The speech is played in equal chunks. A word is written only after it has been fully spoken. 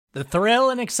The thrill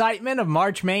and excitement of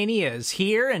March Mania is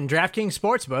here, and DraftKings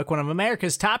Sportsbook, one of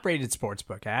America's top-rated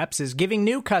sportsbook apps, is giving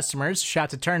new customers a shot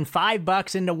to turn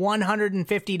 $5 into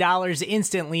 $150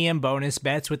 instantly in bonus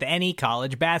bets with any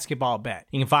college basketball bet.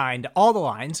 You can find all the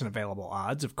lines and available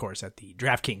odds, of course, at the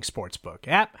DraftKings Sportsbook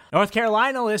app. North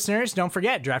Carolina listeners, don't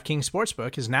forget, DraftKings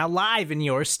Sportsbook is now live in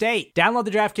your state. Download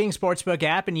the DraftKings Sportsbook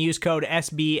app and use code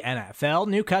SBNFL.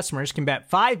 New customers can bet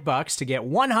 $5 to get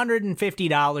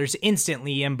 $150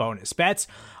 instantly in bonus bets,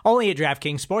 only at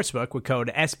DraftKings Sportsbook with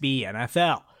code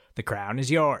SBNFL. The crown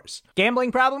is yours.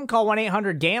 Gambling problem? Call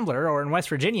 1-800-GAMBLER, or in West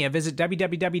Virginia, visit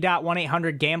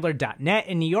www.1800gambler.net.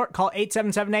 In New York, call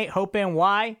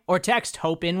 8778-HOPE-NY or text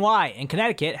HOPE-NY. In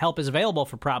Connecticut, help is available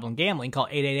for problem gambling. Call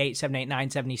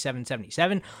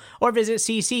 888-789-7777 or visit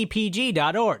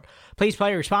ccpg.org. Please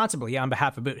play responsibly on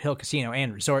behalf of Boot Hill Casino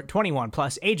and Resort. 21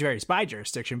 plus, age varies by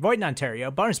jurisdiction. Void in Ontario.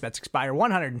 Bonus bets expire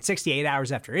 168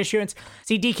 hours after issuance.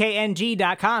 See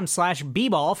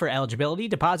dkng.com/bball for eligibility,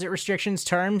 deposit restrictions,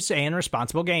 terms, and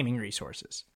responsible gaming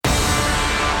resources.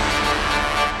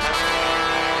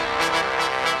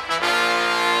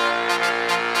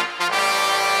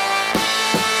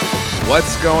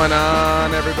 What's going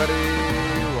on, everybody?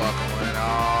 Welcome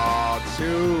all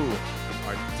to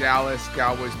our Dallas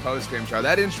Cowboys postgame show.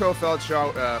 That intro felt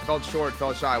short,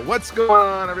 felt shy. What's going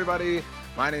on, everybody?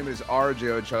 My name is RJ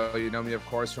Ochoa. You know me, of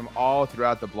course, from all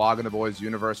throughout the Blogging the Boys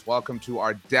universe. Welcome to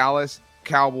our Dallas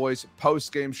Cowboys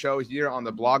post-game show here on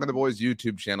the Blogging the Boys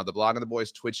YouTube channel, the Blogging the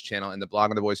Boys Twitch channel, and the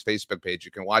Blogging the Boys Facebook page.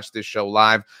 You can watch this show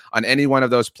live on any one of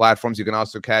those platforms. You can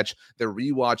also catch the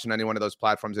rewatch on any one of those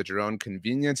platforms at your own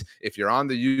convenience. If you're on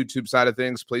the YouTube side of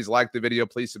things, please like the video,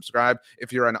 please subscribe.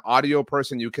 If you're an audio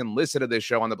person, you can listen to this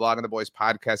show on the Blogging the Boys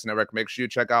podcast network. Make sure you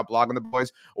check out Blogging the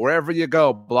Boys wherever you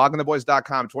go.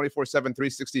 bloggingtheboys.com, 24/7,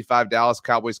 365 Dallas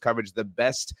Cowboys coverage, the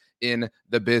best in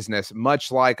the business,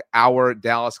 much like our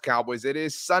Dallas Cowboys. It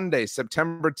is Sunday,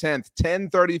 September 10th,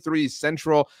 10:33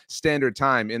 Central Standard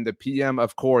Time in the PM,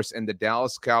 of course, and the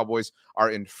Dallas Cowboys are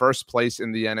in first place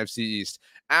in the NFC East.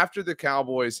 After the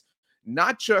Cowboys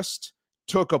not just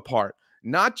took apart,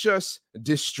 not just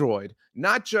destroyed,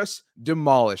 not just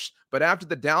demolished, but after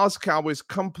the Dallas Cowboys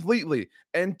completely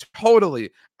and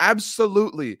totally,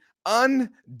 absolutely,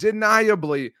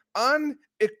 undeniably,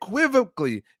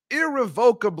 unequivocally,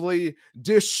 irrevocably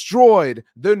destroyed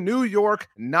the New York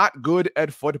not good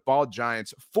at football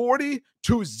Giants.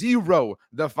 40-0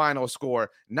 the final score.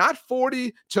 Not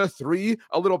 40-3,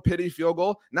 a little pity field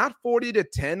goal. Not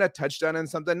 40-10, a touchdown and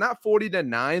something. Not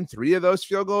 40-9, 3 of those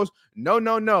field goals. No.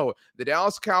 The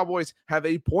Dallas Cowboys have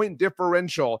a point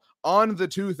differential on the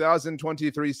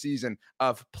 2023 season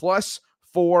of plus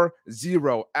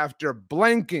 4-0 after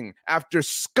blanking, after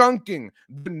skunking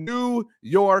the New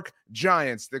York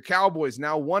Giants. The Cowboys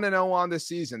now 1-0 on the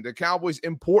season. The Cowboys,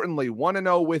 importantly,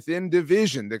 1-0 within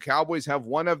division. The Cowboys have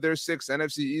one of their 6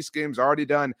 NFC East games already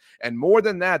done. And more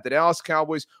than that, the Dallas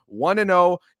Cowboys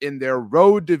 1-0 in their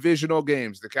road divisional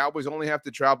games. The Cowboys only have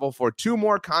to travel for 2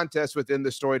 more contests within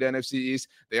the storied NFC East.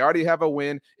 They already have a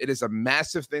win. It is a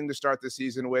massive thing to start the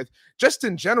season with. Just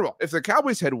in general, if the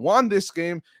Cowboys had won this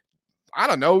game,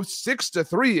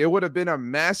 6-3, it would have been a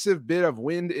massive bit of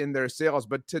wind in their sails.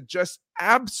 But to just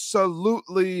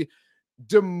absolutely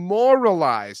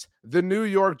demoralize the New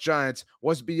York Giants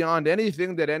was beyond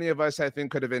anything that any of us, I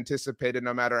think, could have anticipated,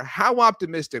 no matter how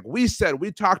optimistic we said,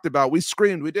 we talked about, we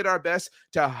screamed, we did our best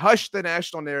to hush the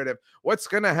national narrative. What's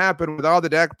going to happen with all the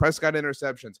Dak Prescott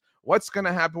interceptions? What's going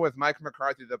to happen with Mike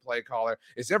McCarthy, the play caller?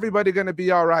 Is everybody going to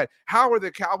be all right? How are the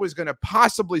Cowboys going to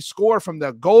possibly score from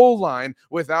the goal line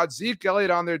without Zeke Elliott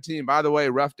on their team? By the way,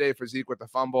 rough day for Zeke with the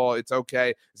fumble. It's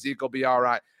okay. Zeke will be all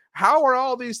right. How are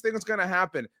all these things going to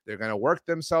happen? They're going to work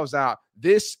themselves out.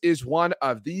 This is one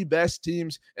of the best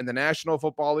teams in the National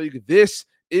Football League. This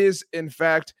is, in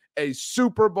fact, a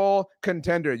Super Bowl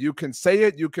contender. You can say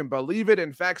it. You can believe it.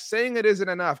 In fact, saying it isn't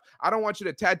enough. I don't want you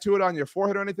to tattoo it on your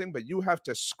forehead or anything, but you have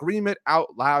to scream it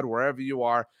out loud wherever you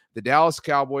are. The Dallas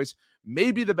Cowboys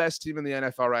maybe the best team in the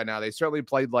NFL right now. They certainly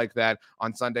played like that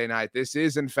on Sunday night. This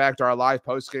is, in fact, our live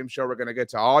post-game show. We're going to get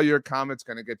to all your comments,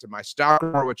 going to get to my stock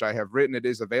report, which I have written. It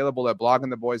is available at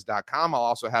bloggingtheboys.com. I'll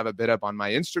also have a bit up on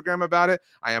my Instagram about it.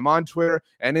 I am on Twitter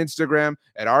and Instagram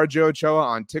at RJ Ochoa,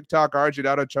 on TikTok,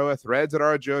 RJ.Ochoa, Threads at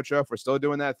RJ Ochoa. If we're still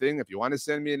doing that thing, if you want to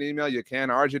send me an email, you can,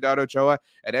 RJ.Ochoa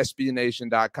at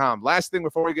SBNation.com. Last thing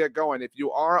before we get going, if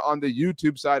you are on the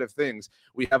YouTube side of things,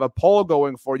 we have a poll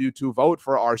going for you to vote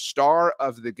for our star star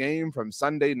of the game from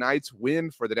Sunday night's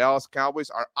win for the Dallas Cowboys.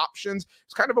 Our options,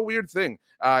 it's kind of a weird thing.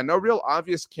 No real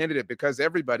obvious candidate because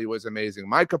everybody was amazing.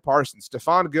 Micah Parsons,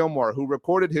 Stephon Gilmore, who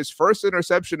recorded his first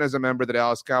interception as a member of the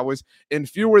Dallas Cowboys in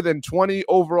fewer than 20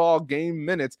 overall game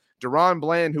minutes. Deron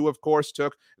Bland, who, of course,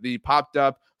 took the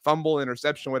popped-up fumble,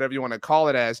 interception, whatever you want to call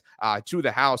it as, to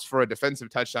the house for a defensive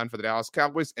touchdown for the Dallas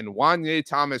Cowboys. And Wanye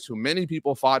Thomas, who many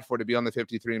people fought for to be on the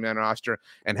 53-man roster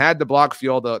and had the block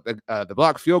field goal, that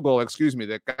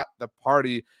got the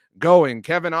party going.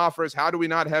 Kevin offers, how do we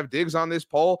not have Diggs on this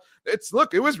poll?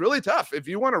 It was really tough. If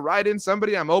you want to write in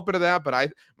somebody, I'm open to that, but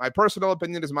my personal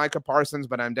opinion is Micah Parsons,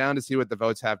 but I'm down to see what the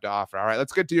votes have to offer. All right,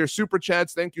 let's get to your super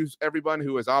chats. Thank you everyone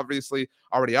who has obviously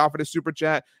already offered a super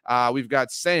chat. We've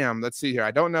got Sam. Let's see here.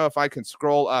 I don't know if I can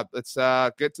scroll up. Let's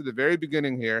get to the very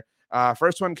beginning here.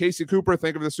 First one, Casey Cooper.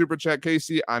 Think of the super chat,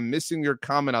 Casey. I'm missing your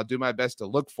comment. I'll do my best to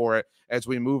look for it as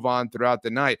we move on throughout the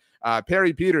night.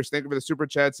 Perry Peters, think of the super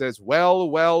chat, says, well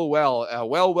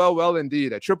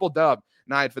indeed. A triple dub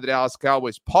night for the Dallas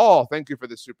Cowboys. Paul, thank you for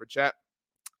the super chat.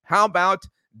 How about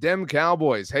them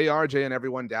Cowboys? Hey, RJ and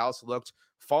everyone, Dallas looked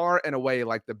far and away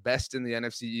like the best in the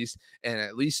NFC East and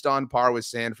at least on par with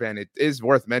San Fran. It is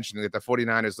worth mentioning that the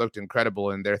 49ers looked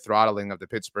incredible in their throttling of the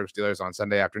Pittsburgh Steelers on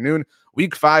Sunday afternoon.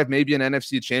 Week 5, maybe an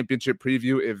NFC Championship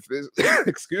preview if this,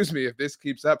 if this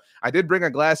keeps up. I did bring a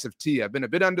glass of tea. I've been a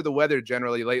bit under the weather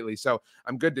generally lately, so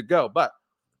I'm good to go. But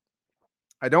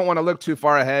I don't want to look too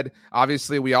far ahead.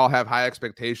 Obviously, we all have high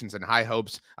expectations and high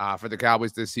hopes for the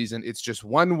Cowboys this season. It's just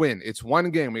one win. It's one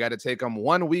game. We got to take them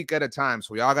 1 week at a time.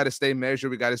 So we all got to stay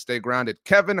measured. We got to stay grounded.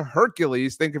 Kevin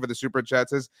Hercules, thank you for the super chat,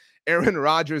 says, Aaron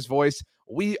Rodgers' voice,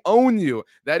 we own you.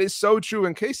 That is so true.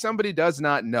 In case somebody does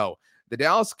not know, the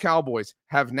Dallas Cowboys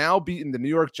have now beaten the New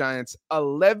York Giants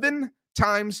 11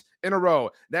 times in a row.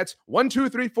 That's 1, 2,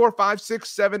 3, 4, 5, 6,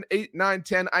 7, 8, 9,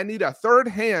 10. I need a third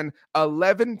hand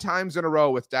 11 times in a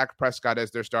row with Dak Prescott as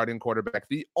their starting quarterback.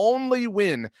 The only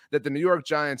win that the New York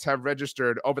Giants have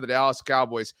registered over the Dallas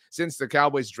Cowboys since the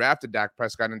Cowboys drafted Dak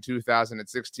Prescott in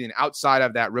 2016, outside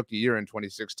of that rookie year in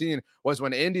 2016, was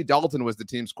when Andy Dalton was the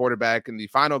team's quarterback in the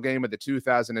final game of the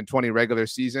 2020 regular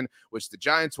season, which the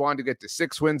Giants wanted to get to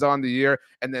 6 wins on the year,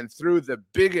 and then threw the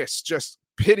biggest just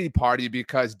pity party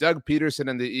because Doug Peterson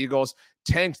and the Eagles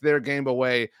tanked their game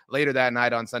away later that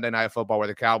night on Sunday Night Football, where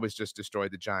the Cowboys just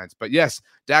destroyed the Giants. But yes,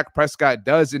 Dak Prescott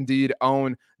does indeed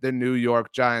own the New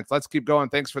York Giants. Let's keep going.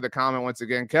 Thanks for the comment once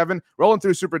again, Kevin. Rolling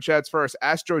through super chats first.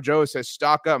 Astro Joe says,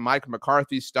 stock up Mike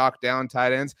McCarthy, stock down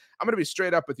tight ends. I'm going to be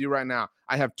straight up with you right now.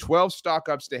 I have 12 stock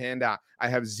ups to hand out. I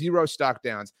have 0 stock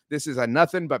downs. This is a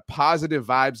nothing but positive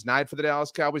vibes night for the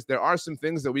Dallas Cowboys. There are some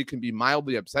things that we can be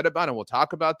mildly upset about, and we'll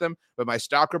talk about them, but my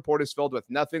stock report is filled with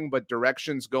nothing but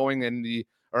directions going in the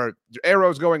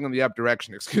arrows going in the up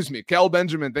direction. Excuse me. Kel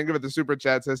Benjamin, think of it, the super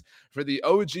chat says, for the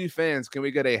OG fans, can we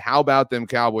get a how about them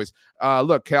Cowboys?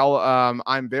 Look, Kel,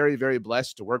 I'm very, very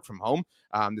blessed to work from home.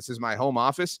 This is my home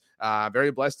office.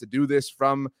 Very blessed to do this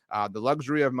from the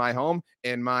luxury of my home,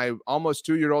 and my almost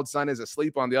 2-year-old son is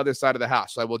asleep on the other side of the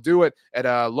house. So I will do it at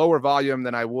a lower volume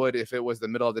than I would if it was the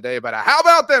middle of the day. But how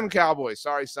about them Cowboys?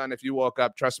 Sorry, son, if you woke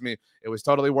up. Trust me, it was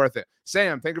totally worth it.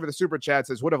 Sam, thank you for the super chat,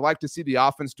 says, would have liked to see the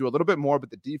offense do a little bit more, but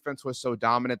the defense was so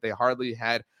dominant they hardly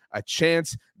had a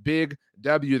chance. Big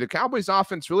W. The Cowboys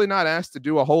offense really not asked to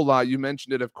do a whole lot. You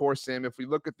mentioned it, of course, Sam. If we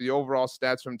look at the overall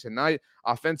stats from tonight,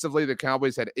 offensively, the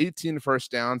Cowboys had 18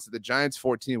 first downs, the Giants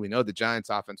 14. We know the Giants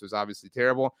offense was obviously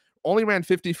terrible. Only ran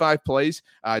 55 plays,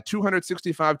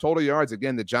 265 total yards.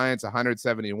 Again, the Giants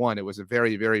 171. It was a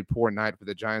very, very poor night for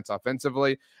the Giants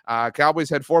offensively. Cowboys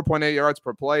had 4.8 yards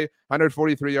per play,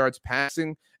 143 yards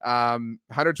passing,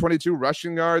 122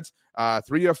 rushing yards,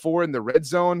 3 of 4 in the red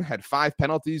zone, had 5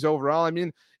 penalties overall. I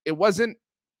mean, it wasn't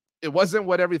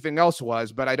what everything else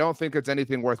was, but I don't think it's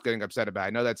anything worth getting upset about.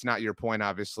 I know that's not your point,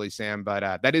 obviously, Sam,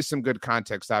 but that is some good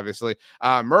context, obviously.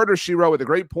 Murder She Wrote with a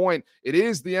great point. It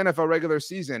is the NFL regular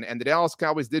season, and the Dallas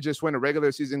Cowboys did just win a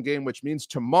regular season game, which means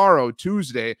tomorrow,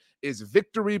 Tuesday, is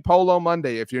Victory Polo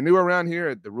Monday. If you're new around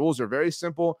here, the rules are very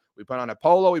simple. We put on a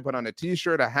polo, we put on a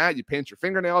t-shirt, a hat, you paint your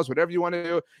fingernails, whatever you want to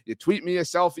do. You tweet me a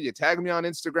selfie, you tag me on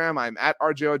Instagram. I'm at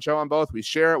RJ Ochoa on both. We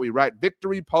share it. We write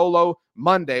Victory Polo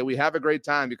Monday. We have a great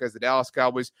time because the Dallas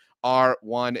Cowboys are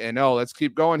 1-0. Let's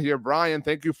keep going here. Brian,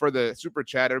 thank you for the super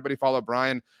chat. Everybody follow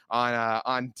Brian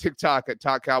on TikTok at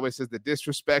Talk Cowboys. Says the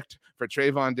disrespect for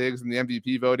Trayvon Diggs and the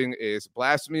MVP voting is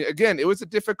blasphemy. Again, it was a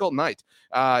difficult night.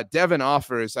 Devin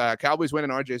offers Cowboys win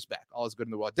and RJ's back. All is good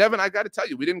in the world. Devin, I got to tell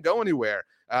you, we didn't go anywhere.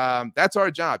 That's our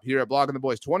job here at Blogging the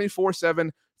Boys, 24/7,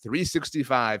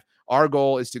 365. Our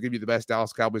goal is to give you the best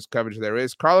Dallas Cowboys coverage there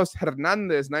is. Carlos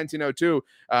Hernandez, 1902,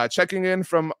 checking in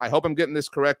from, I hope I'm getting this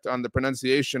correct on the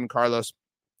pronunciation, Carlos,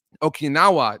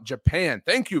 Okinawa, Japan.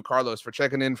 Thank you, Carlos, for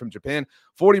checking in from Japan.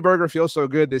 40 Burger feels so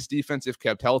good. This defense, if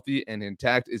kept healthy and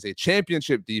intact, is a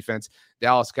championship defense.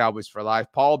 Dallas Cowboys for life.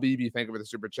 Paul Beebe, thank you for the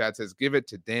super chat, says, give it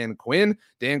to Dan Quinn.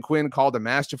 Dan Quinn called a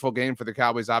masterful game for the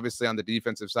Cowboys, obviously on the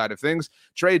defensive side of things.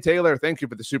 Trey Taylor, thank you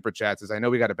for the super chat, says, I know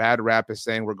we got a bad rap as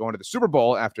saying we're going to the Super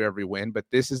Bowl after every win, but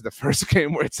this is the first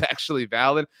game where it's actually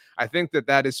valid. I think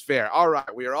that is fair. All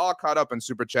right, we are all caught up on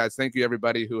super chats. Thank you,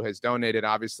 everybody who has donated,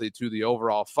 obviously, to the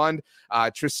overall fund.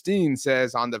 Tristine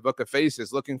says on the Book of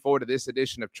Faces, looking forward to this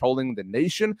edition of Trolling the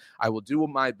Nation. I will do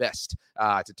my best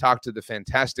to talk to the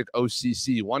fantastic OCC,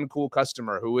 one cool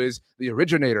customer who is the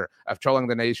originator of Trolling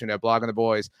the Nation at Blogging the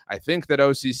Boys. I think that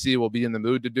OCC will be in the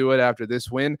mood to do it after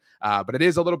this win, but it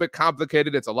is a little bit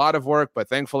complicated. It's a lot of work, but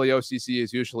thankfully OCC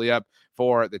is usually up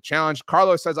for the challenge.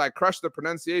 Carlos says, I crushed the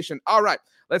pronunciation. All right,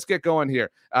 let's get going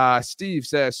here. Steve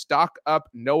says, stock up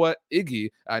Noah Iggy.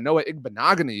 Noah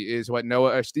Igbenogany is what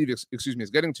Steve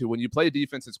is getting to. When you play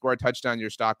defense and score a touchdown, you're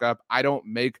stock up. I don't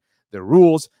make the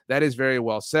rules. That is very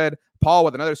well said. Paul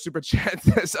with another super chat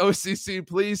says, OCC,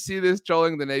 please see this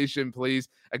Trolling the Nation, please.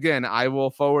 Again, I will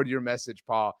forward your message,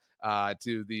 Paul,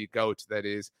 to the GOAT that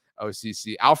is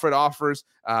OCC. Alfred offers,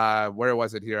 where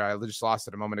was it here? I just lost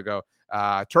it a moment ago.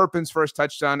 Turpin's first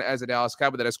touchdown as a Dallas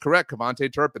Cowboy. That is correct,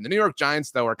 Kevontae Turpin. The New York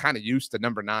Giants, though, are kind of used to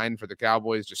number 9 for the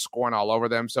Cowboys, just scoring all over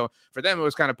them. So for them, it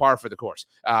was kind of par for the course.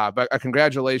 But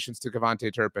congratulations to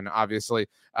Kevontae Turpin, obviously.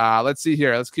 Let's see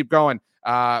here. Let's keep going.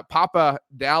 Papa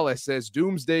Dallas says,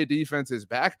 Doomsday defense is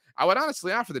back. I would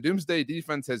honestly offer the Doomsday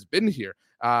defense has been here.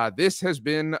 This has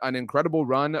been an incredible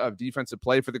run of defensive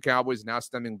play for the Cowboys, now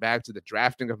stemming back to the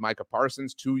drafting of Micah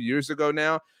Parsons 2 years ago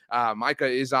now. Micah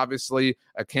is obviously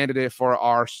a candidate for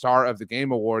our Star of the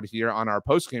Game award here on our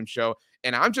postgame show.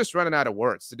 And I'm just running out of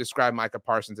words to describe Micah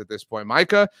Parsons at this point.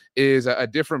 Micah is a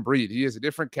different breed. He is a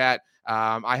different cat.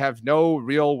 I have no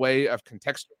real way of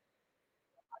contextualizing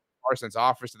Parsons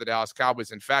offers to the Dallas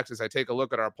Cowboys. In fact, as I take a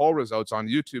look at our poll results on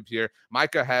YouTube here,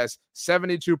 Micah has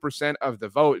 72% of the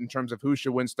vote in terms of who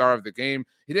should win Star of the Game.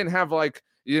 He didn't have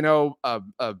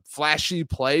a flashy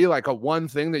play, like a one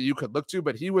thing that you could look to,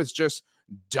 but he was just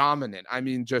dominant. I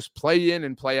mean, just play in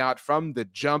and play out from the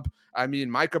jump. I mean,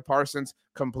 Micah Parsons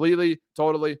completely,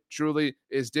 totally, truly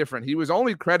is different. He was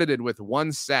only credited with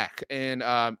 1 sack. And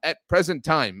at present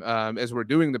time, as we're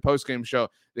doing the postgame show,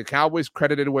 the Cowboys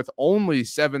credited with only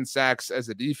 7 sacks as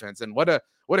a defense. And what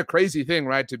a crazy thing,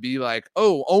 right? To be like,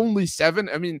 oh, only 7.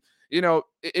 I mean,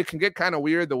 it can get kind of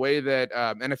weird the way that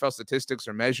NFL statistics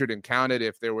are measured and counted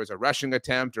if there was a rushing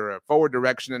attempt or a forward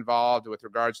direction involved with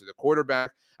regards to the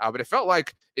quarterback. But it felt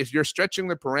like if you're stretching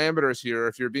the parameters here,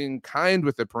 if you're being kind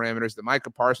with the parameters, that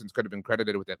Micah Parsons could have been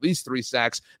credited with at least 3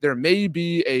 sacks. There may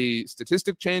be a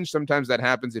statistic change. Sometimes that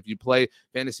happens if you play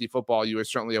fantasy football. You are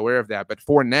certainly aware of that. But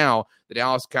for now, the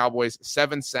Dallas Cowboys,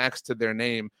 7 sacks to their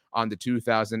name on the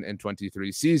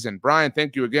 2023 season. Brian,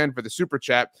 thank you again for the super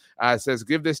chat. Says,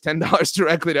 give this $10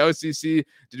 directly to OCC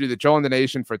to do the Trolling the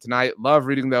Nation for tonight. Love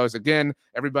reading those. Again,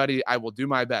 everybody, I will do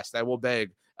my best. I will beg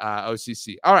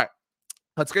OCC. All right.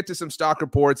 Let's get to some stock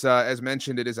reports. As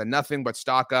mentioned, it is a nothing but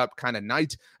stock up kind of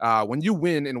night. When you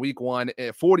win in week 1,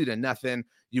 40-0,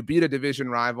 you beat a division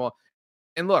rival.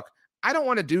 And look, I don't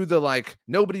want to do the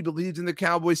nobody believes in the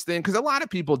Cowboys thing, because a lot of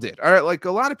people did. All right,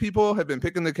 a lot of people have been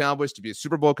picking the Cowboys to be a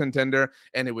Super Bowl contender,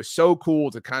 and it was so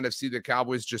cool to kind of see the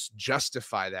Cowboys just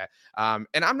justify that.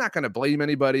 And I'm not going to blame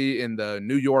anybody in the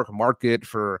New York market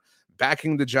for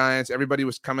backing the Giants. Everybody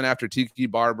was coming after Tiki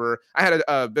Barber. I had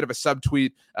a bit of a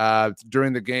subtweet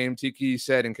during the game. Tiki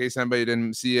said, in case anybody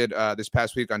didn't see it, this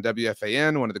past week on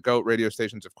WFAN, one of the GOAT radio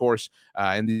stations, of course,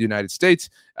 in the United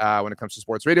States, when it comes to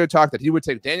sports radio talk, that he would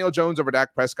take Daniel Jones over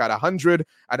Dak Prescott 100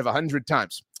 out of 100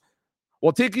 times.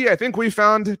 Well, Tiki, I think we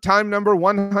found time number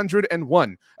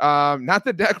 101. Not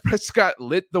that Dak Prescott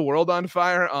lit the world on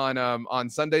fire on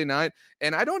Sunday night,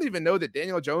 and I don't even know that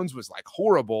Daniel Jones was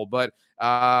horrible, but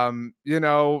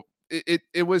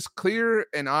it was clear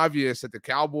and obvious that the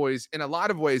Cowboys, in a lot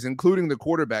of ways, including the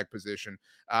quarterback position,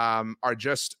 are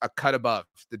just a cut above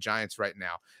the Giants right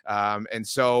now. And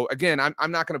so, again,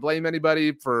 I'm not going to blame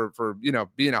anybody for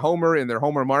being a homer in their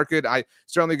homer market. I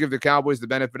certainly give the Cowboys the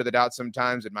benefit of the doubt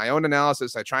sometimes. In my own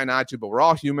analysis, I try not to, but we're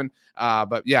all human.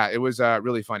 But yeah, it was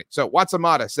really funny. So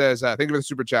Watsamata says, thank you for the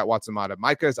super chat, Watsamata.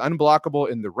 Micah is unblockable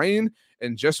in the rain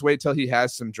and just wait till he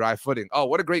has some dry footing. Oh,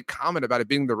 what a great comment about it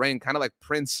being the rain, kind of like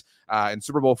Prince in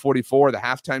Super Bowl 44, the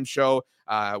halftime show.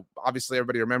 Obviously,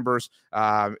 everybody remembers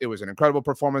it was an incredible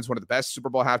performance, one of the best Super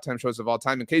Bowl halftime shows of all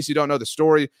time. In case you don't know the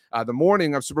story, the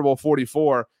morning of Super Bowl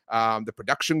 44, the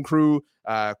production crew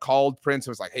called Prince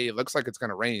and was like, hey, it looks like it's going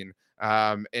to rain.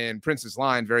 And Prince's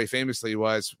line very famously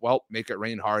was, well, make it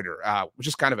rain harder, which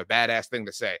is kind of a badass thing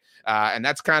to say. And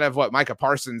that's kind of what Micah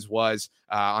Parsons was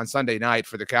on Sunday night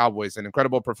for the Cowboys. An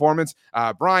incredible performance.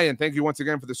 Brian, thank you once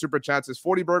again for the super chats. It's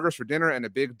 40 burgers for dinner and a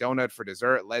big donut for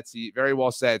dessert. Let's eat. Very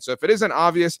well said. So if it isn't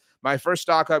obvious, my first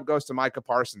stock up goes to Micah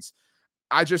Parsons.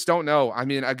 I just don't know. I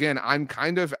mean, again, I'm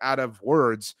kind of out of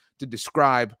words to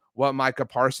describe what Micah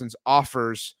Parsons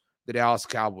offers the Dallas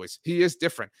Cowboys. He is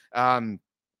different.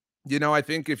 I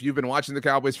think if you've been watching the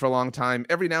Cowboys for a long time,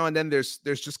 every now and then there's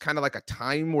just kind of like a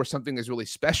time where something is really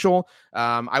special.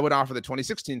 I would offer the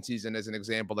 2016 season as an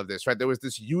example of this, right? There was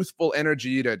this youthful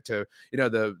energy to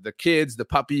the kids, the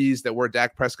puppies that were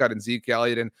Dak Prescott and Zeke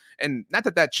Elliott. And not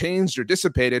that changed or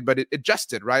dissipated, but it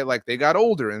adjusted, right? Like they got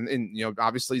older and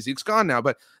obviously Zeke's gone now,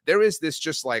 but there is this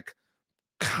just like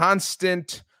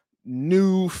constant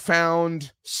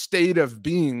newfound state of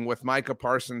being with Micah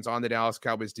Parsons on the Dallas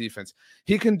Cowboys defense.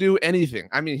 He can do anything.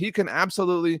 I mean, he can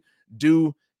absolutely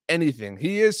do anything.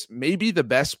 He is maybe the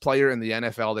best player in the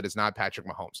NFL that is not Patrick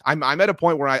Mahomes. I'm at a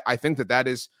point where I think that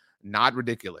is not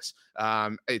ridiculous.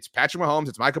 It's Patrick Mahomes,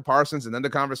 it's Micah Parsons, and then the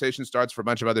conversation starts for a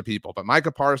bunch of other people. But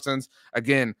Micah Parsons,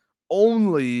 again,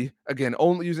 only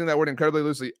using that word incredibly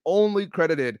loosely, only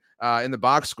credited in the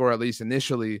box score, at least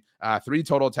initially, 3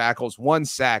 total tackles, 1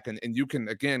 sack. And you can,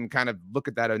 again, kind of look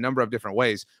at that a number of different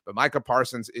ways. But Micah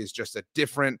Parsons is just a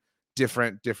different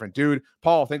dude.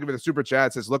 Paul, thank you for the super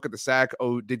chat. Says, look at the sack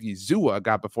Odigizua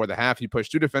got before the half. He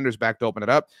pushed 2 defenders back to open it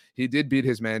up. He did beat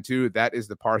his man too. That is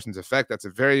the Parsons effect. That's a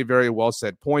very, very well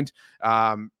said point.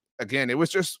 Again, it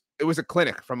was a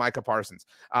clinic from Micah Parsons.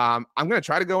 I'm going to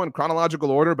try to go in chronological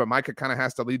order, but Micah kind of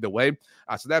has to lead the way.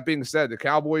 So that being said, the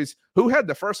Cowboys, who had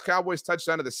the first Cowboys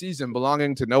touchdown of the season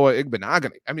belonging to Noah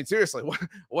Igbenogany. I mean, seriously,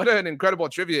 what an incredible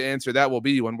trivia answer that will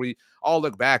be when we all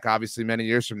look back, obviously, many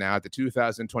years from now at the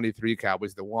 2023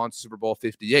 Cowboys that won Super Bowl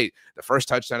 58. The first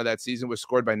touchdown of that season was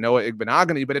scored by Noah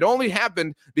Igbenogany, but it only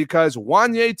happened because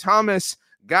Wanye Thomas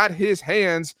got his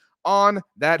hands on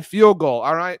that field goal.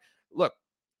 All right, look.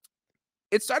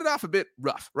 It started off a bit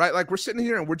rough, right? Like we're sitting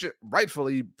here and we're just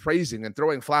rightfully praising and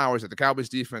throwing flowers at the Cowboys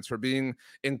defense for being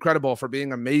incredible, for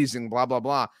being amazing, blah, blah,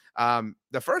 blah.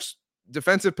 The first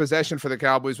defensive possession for the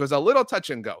Cowboys was a little touch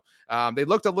and go. They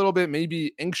looked a little bit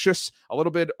maybe anxious, a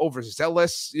little bit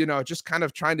overzealous, just kind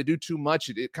of trying to do too much.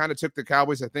 It kind of took the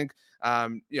Cowboys, I think, a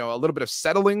little bit of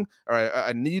settling or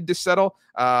a need to settle.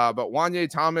 But Wanye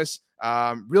Thomas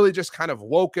really just kind of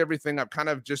woke everything up, kind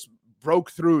of just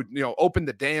broke through, opened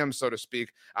the dam, so to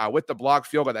speak, with the block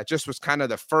field goal. That just was kind of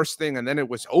the first thing. And then it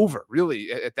was over,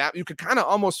 really. At that, you could kind of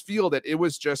almost feel that it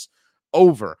was just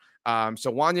over.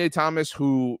 So Wanye Thomas,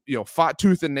 who, fought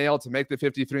tooth and nail to make the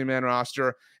 53-man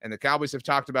roster, and the Cowboys have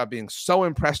talked about being so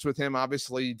impressed with him,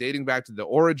 obviously dating back to the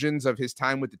origins of his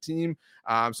time with the team.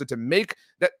 So to make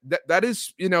that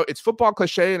is, it's football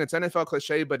cliche and it's NFL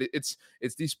cliche, but it's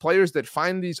these players that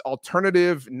find these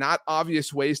alternative, not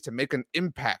obvious ways to make an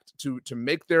impact, to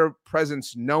make their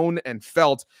presence known and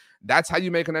felt. That's how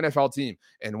you make an NFL team.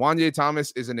 And Wanye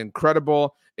Thomas is an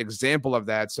incredible example of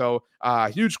that. So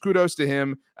huge kudos to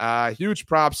him. Huge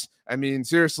props. I mean,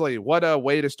 seriously, what a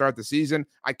way to start the season.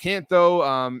 I can't,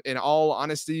 though, in all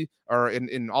honesty or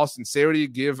in all sincerity,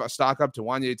 give a stock up to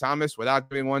Wanye Thomas without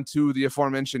giving one to the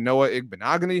aforementioned Noah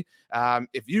Igbenogany.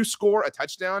 If you score a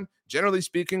touchdown, generally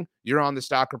speaking, you're on the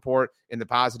stock report in the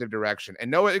positive direction. And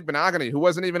Noah Igbenogany, who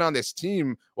wasn't even on this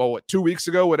team, 2 weeks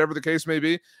ago, whatever the case may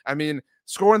be, I mean,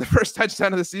 scoring the first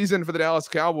touchdown of the season for the Dallas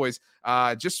Cowboys,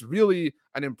 just really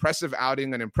an impressive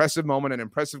outing, an impressive moment, an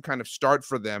impressive kind of start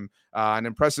for them, an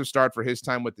impressive start for his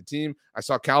time with the team. I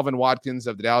saw Calvin Watkins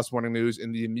of the Dallas Morning News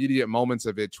in the immediate moments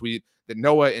of it tweet that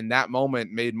Noah in that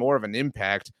moment made more of an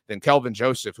impact than Kelvin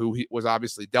Joseph, who was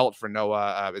obviously dealt for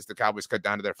Noah as the Cowboys cut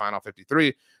down to their final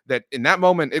 53, that in that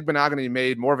moment, Igbenogany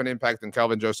made more of an impact than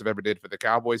Kelvin Joseph ever did for the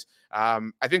Cowboys.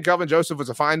 I think Kelvin Joseph was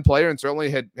a fine player and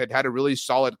certainly had a really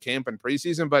solid camp and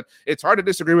preseason, but it's hard to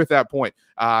disagree with that point.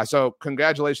 So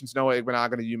congratulations, Noah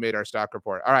Igbenogany. You made our stock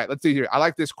report. All right, let's see here. I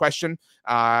like this question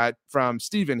from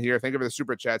Steven here. Thank you for the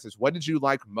super chat. Says, what did you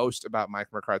like most about Mike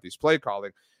McCarthy's play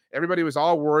calling? Everybody was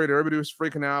all worried. Everybody was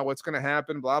freaking out. What's going to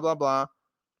happen? Blah, blah, blah.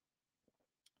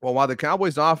 Well, while the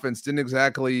Cowboys offense didn't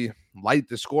exactly light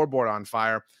the scoreboard on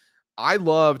fire, I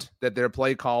loved that their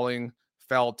play calling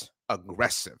felt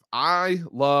aggressive. I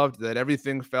loved that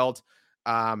everything felt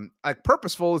Like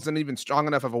purposeful isn't even strong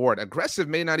enough of a word. Aggressive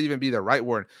may not even be the right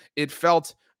word. It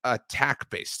felt attack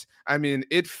based. I mean,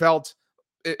 it felt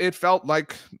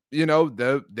like,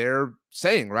 they're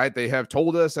saying, right, they have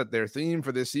told us that their theme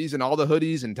for this season, all the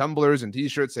hoodies and tumblers and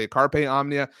t-shirts say Carpe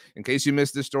Omnia. In case you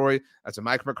missed this story, that's what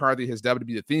Mike McCarthy has dubbed to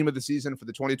be the theme of the season for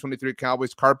the 2023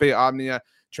 Cowboys. Carpe Omnia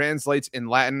translates in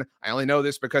Latin. I only know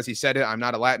this because he said it. I'm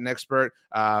not a Latin expert,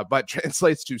 but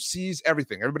translates to seize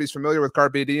everything. Everybody's familiar with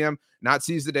Carpe Diem, not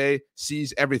seize the day,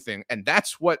 seize everything. And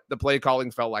that's what the play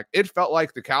calling felt like. It felt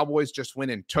like the Cowboys just went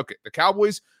and took it. The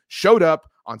Cowboys showed up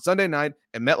on Sunday night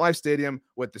at MetLife Stadium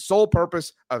with the sole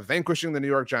purpose of vanquishing the New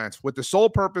York Giants, with the sole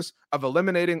purpose of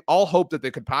eliminating all hope that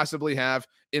they could possibly have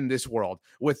in this world,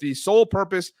 with the sole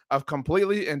purpose of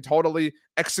completely and totally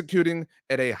executing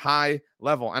at a high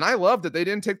level. And I love that they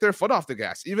didn't take their foot off the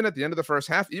gas, even at the end of the first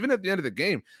half, even at the end of the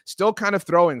game, still kind of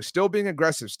throwing, still being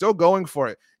aggressive, still going for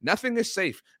it. Nothing is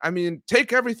safe. I mean,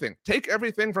 take everything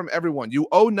from everyone. You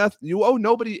owe nothing. You owe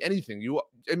nobody anything.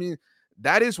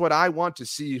 That is what I want to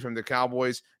see from the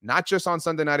Cowboys, not just on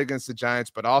Sunday night against the Giants,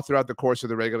 but all throughout the course of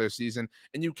the regular season.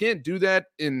 And you can't do that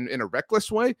in a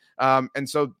reckless way. And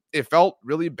so it felt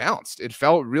really balanced. It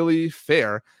felt really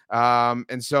fair. I've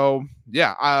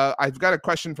got a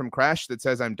question from Crash that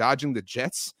says, I'm dodging the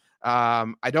Jets.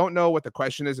 I don't know what the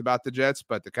question is about the Jets,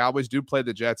 but the Cowboys do play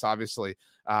the Jets, obviously,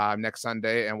 next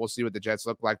Sunday, and we'll see what the Jets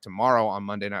look like tomorrow on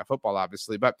Monday Night Football,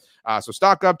 obviously. But so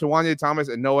stock up to Wanye Thomas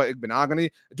and Noah Igbenogany.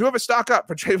 I do have a stock up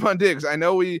for Trayvon Diggs. I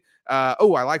know I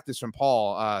like this from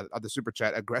Paul of the Super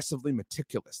Chat. Aggressively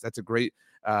meticulous. That's a great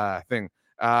thing.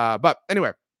 But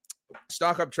anyway,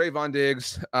 stock up Trayvon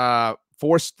Diggs,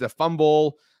 forced the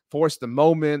fumble, forced the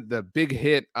moment, the big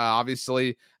hit,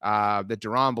 obviously, that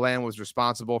Deron Bland was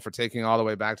responsible for taking all the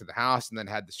way back to the house, and then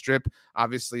had the strip,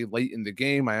 obviously, late in the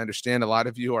game. I understand a lot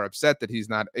of you are upset that he's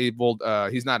not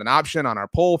an option on our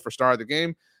poll for star of the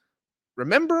game.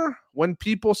 Remember when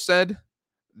people said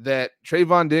that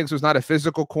Trayvon Diggs was not a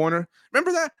physical corner?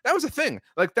 Remember that? That was a thing.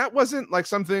 Like, that wasn't like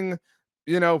something,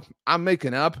 I'm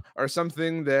making up, or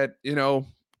something that,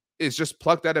 is just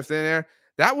plucked out of thin air.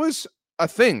 That was a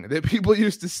thing that people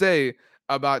used to say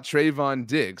about Trayvon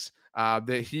Diggs,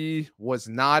 that he was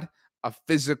not a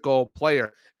physical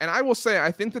player. And I will say,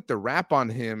 I think that the rap on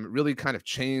him really kind of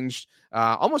changed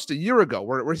almost a year ago.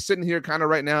 We're sitting here kind of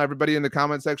right now, everybody in the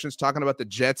comment sections talking about the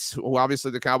Jets, who obviously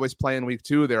the Cowboys play in week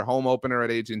 2, their home opener at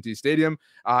AT&T Stadium.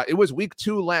 It was week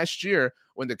 2 last year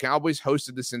when the Cowboys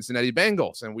hosted the Cincinnati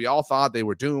Bengals, and we all thought they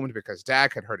were doomed because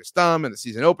Dak had hurt his thumb in the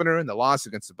season opener and the loss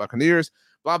against the Buccaneers,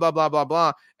 blah, blah, blah, blah,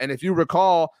 blah. And if you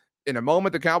recall, in a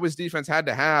moment the Cowboys defense had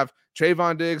to have,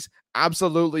 Trayvon Diggs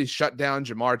absolutely shut down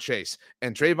Jamar Chase.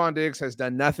 And Trayvon Diggs has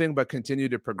done nothing but continue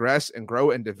to progress and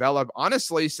grow and develop,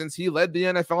 honestly, since he led the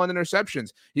NFL in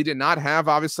interceptions. He did not have,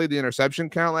 obviously, the interception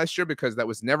count last year because that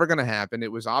was never going to happen.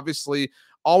 It was obviously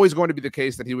always going to be the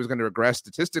case that he was going to regress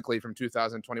statistically from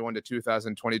 2021 to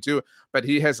 2022, but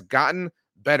he has gotten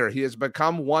better. He has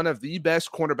become one of the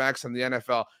best cornerbacks in the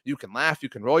NFL. You can laugh, you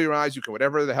can roll your eyes, you can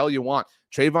whatever the hell you want.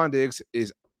 Trayvon Diggs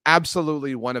is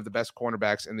absolutely one of the best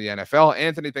cornerbacks in the NFL.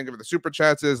 Anthony, thank you for the super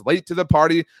chats. Is late to the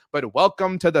party, but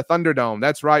welcome to the Thunderdome.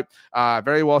 That's right.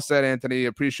 Very well said, Anthony.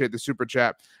 Appreciate the super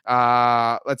chat.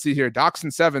 Let's see here.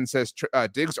 Doxson7 says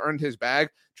Diggs earned his bag.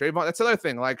 Trayvon, that's another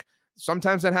thing. Like,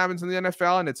 sometimes that happens in the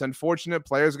NFL, and it's unfortunate.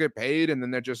 Players get paid, and then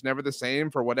they're just never the same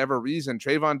for whatever reason.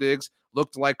 Trayvon Diggs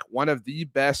looked like one of the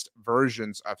best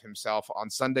versions of himself on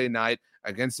Sunday night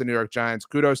against the New York Giants.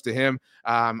 Kudos to him.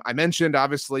 I mentioned,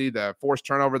 obviously, the forced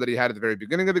turnover that he had at the very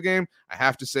beginning of the game. I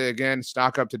have to say again,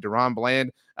 stock up to Deron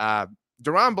Bland.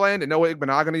 Deron Bland and Noah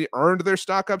Igbenogany earned their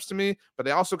stock ups to me, but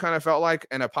they also kind of felt like,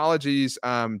 and apologies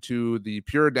to the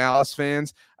pure Dallas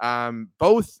fans,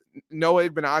 both Noah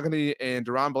Igbenogany and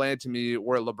Deron Bland to me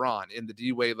were LeBron in the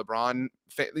D-Wade LeBron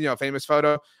famous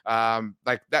photo.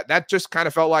 Like that just kind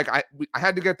of felt like I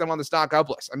had to get them on the stock up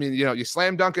list. I mean, you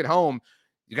slam dunk at home,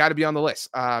 you got to be on the list.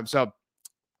 So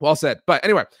well said. But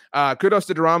anyway, kudos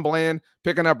to Deron Bland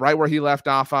picking up right where he left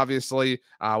off, obviously,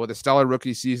 with a stellar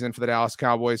rookie season for the Dallas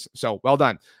Cowboys. So well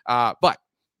done. But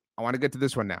I want to get to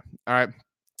this one now. All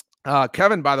right.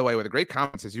 Kevin, by the way, with a great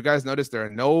comment, says, you guys notice there are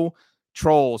no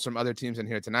trolls from other teams in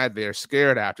here tonight. They are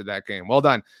scared after that game. Well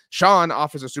done. Sean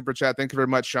offers a super chat. Thank you very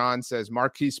much, Sean. Says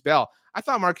Marquise Bell. I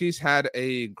thought Marquise had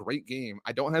a great game.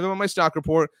 I don't have him on my stock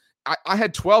report. I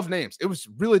had 12 names. It was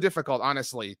really difficult,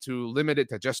 honestly, to limit it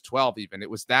to just 12 even. It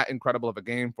was that incredible of a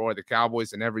game for the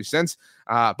Cowboys in every sense.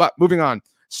 But moving on,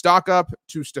 stock up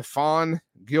to Stephon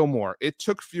Gilmore. It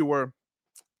took fewer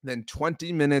than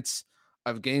 20 minutes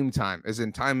of game time, as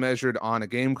in time measured on a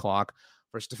game clock,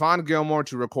 for Stephon Gilmore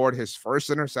to record his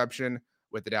first interception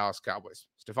with the Dallas Cowboys.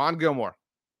 Stephon Gilmore,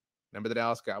 remember the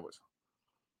Dallas Cowboys.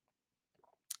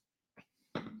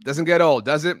 Doesn't get old,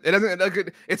 does it? It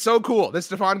doesn't. It's so cool. This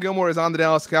Stephon Gilmore is on the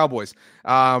Dallas Cowboys.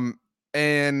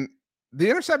 And the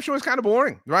interception was kind of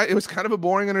boring, right? It was kind of a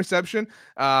boring interception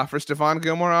for Stephon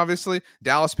Gilmore, obviously.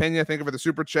 Dallas Pena, thank you for the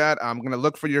super chat. I'm going to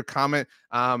look for your comment.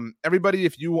 Everybody,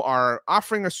 if you are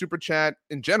offering a super chat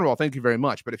in general, thank you very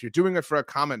much. But if you're doing it for a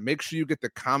comment, make sure you get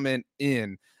the comment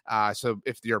in. So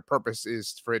if your purpose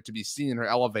is for it to be seen or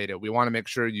elevated, we want to make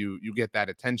sure you get that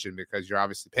attention because you're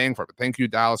obviously paying for it. But thank you,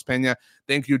 Dallas Pena.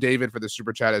 Thank you, David, for the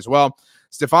super chat as well.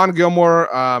 Stephon Gilmore,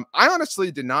 I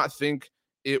honestly did not think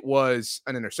it was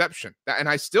an interception, and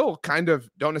I still kind of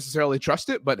don't necessarily trust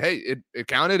it, but hey, it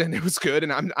counted and it was good,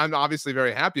 and I'm obviously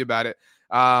very happy about it.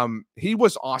 He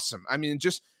was awesome. I mean,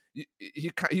 just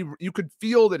you could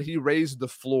feel that he raised the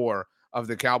floor of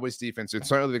the Cowboys defense and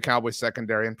certainly the Cowboys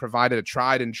secondary and provided a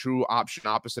tried and true option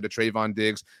opposite of Trayvon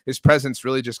Diggs. His presence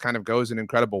really just kind of goes an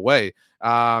incredible way.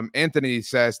 Anthony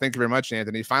says, thank you very much,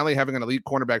 Anthony. Finally having an elite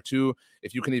cornerback too,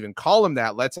 if you can even call him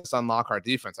that, lets us unlock our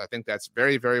defense. I think that's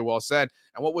very, very well said.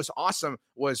 And what was awesome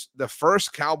was the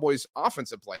first Cowboys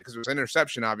offensive play, because it was an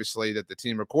interception, obviously, that the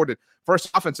team recorded. First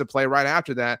offensive play right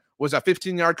after that was a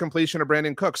 15-yard completion of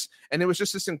Brandon Cooks. And it was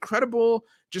just this incredible,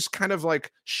 just kind of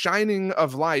like shining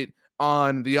of light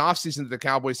on the offseason that the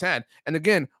Cowboys had. And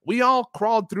again, we all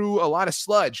crawled through a lot of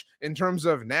sludge in terms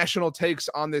of national takes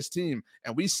on this team.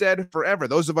 And we said forever,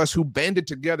 those of us who banded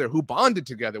together, who bonded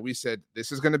together, we said,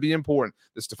 this is going to be important.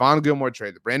 The Stephon Gilmore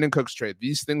trade, the Brandon Cooks trade,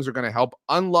 these things are going to help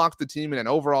unlock the team in an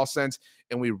overall sense.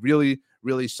 And we really,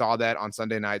 really saw that on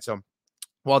Sunday night. So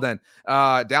well then,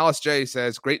 Dallas J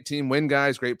says, great team win,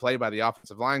 guys. Great play by the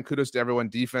offensive line. Kudos to everyone.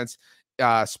 Defense,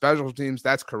 special teams.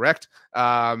 That's correct.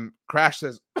 Crash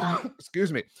says,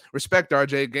 excuse me, respect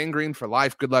RJ, gangrene for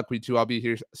life. Good luck. We too. I'll be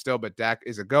here still, but Dak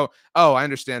is a go. Oh, I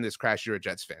understand this, Crash. You're a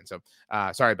Jets fan. So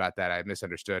sorry about that. I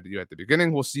misunderstood you at the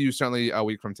beginning. We'll see you certainly a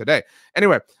week from today.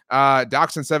 Anyway,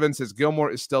 Doxson7 says Gilmore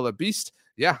is still a beast.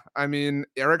 Yeah, I mean,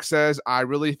 Eric says, I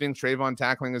really think Trayvon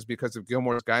tackling is because of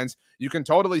Gilmore's guidance. You can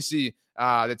totally see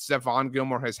that Stephon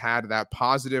Gilmore has had that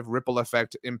positive ripple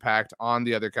effect impact on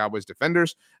the other Cowboys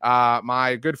defenders.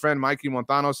 My good friend Mikey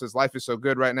Montano says, life is so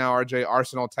good right now, RJ.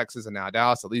 Arsenal, Texas, and now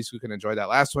Dallas. At least we can enjoy that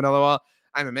last one, LOL.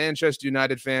 I'm a Manchester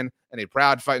United fan and a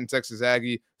proud fighting Texas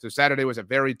Aggie. So Saturday was a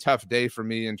very tough day for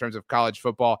me in terms of college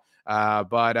football.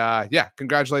 But yeah,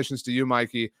 congratulations to you,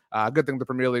 Mikey. Good thing the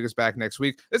Premier League is back next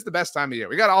week. It's the best time of year.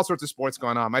 We got all sorts of sports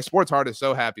going on. My sports heart is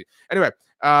so happy. Anyway,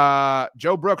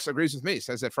 Joe Brooks agrees with me.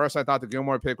 Says, at first I thought the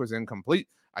Gilmore pick was incomplete.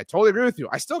 I totally agree with you.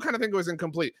 I still kind of think it was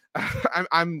incomplete.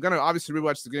 I'm going to obviously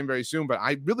rewatch the game very soon, but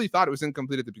I really thought it was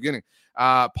incomplete at the begining.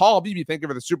 Paul BB, thank you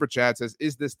for the super chat, says,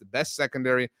 is this the best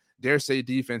secondary, dare say,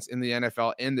 defense in the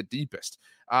NFL and the deepest?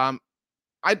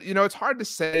 It's hard to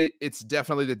say it's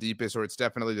definitely the deepest or it's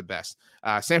definitely the best.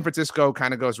 San Francisco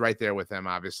kind of goes right there with them,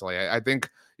 obviously. I think,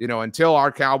 until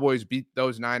our Cowboys beat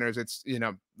those Niners, it's,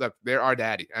 look, they're our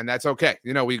daddy, and that's okay.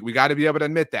 We got to be able to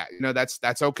admit that.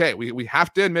 That's okay. We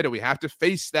have to admit it. We have to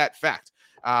face that fact.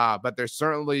 But they're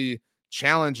certainly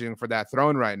challenging for that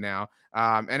throne right now.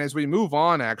 And as we move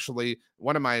on, actually,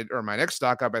 my next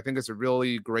stock up, I think it's a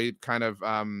really great kind of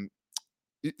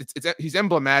he's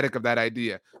emblematic of that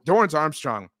idea. Dorrance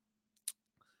Armstrong,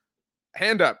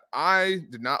 hand up. I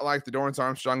did not like the Dorrance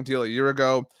Armstrong deal a year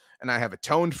ago, and I have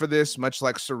atoned for this, much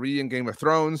like Suri in Game of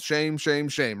Thrones. Shame, shame,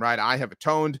 shame, right? I have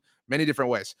atoned many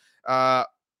different ways.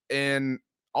 And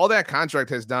all that contract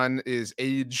has done is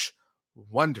age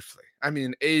wonderfully. I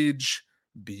mean, age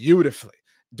beautifully.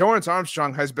 Dorrance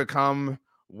Armstrong has become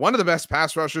one of the best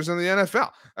pass rushers in the NFL.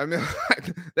 I mean,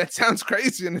 that sounds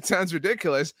crazy and it sounds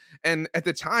ridiculous. And at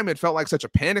the time, it felt like such a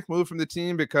panic move from the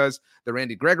team because the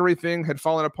Randy Gregory thing had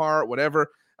fallen apart,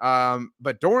 whatever.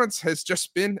 But Dorrance has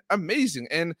just been amazing.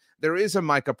 And there is a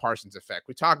Micah Parsons effect.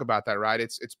 We talk about that, right?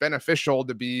 It's beneficial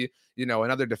to be,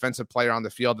 another defensive player on the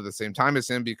field at the same time as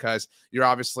him because you're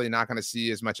obviously not going to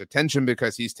see as much attention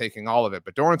because he's taking all of it.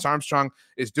 But Dorrance Armstrong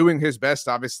is doing his best,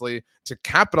 obviously, to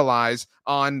capitalize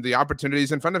on the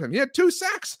opportunities in front of him. He had 2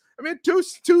 sacks. I mean,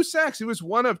 two sacks. He was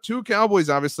one of 2 Cowboys,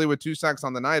 obviously, with 2 sacks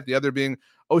on the night, the other being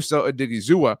Osa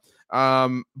Odigizua.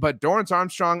 But Dorrance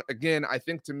Armstrong, again, I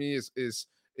think to me is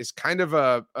kind of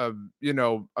a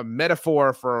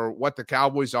metaphor for what the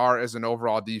Cowboys are as an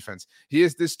overall defense. He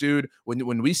is this dude.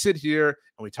 When we sit here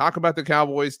and we talk about the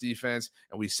Cowboys defense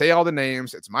and we say all the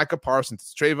names, it's Micah Parsons,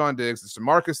 it's Trayvon Diggs, it's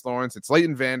DeMarcus Lawrence, it's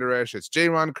Leighton Vander Esch, it's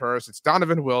Jaron Kearse, it's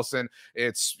Donovan Wilson,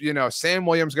 it's Sam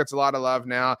Williams gets a lot of love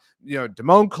now.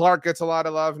 Damone Clark gets a lot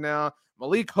of love now.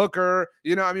 Malik Hooker.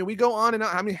 We go on and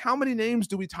on. How many names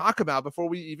do we talk about before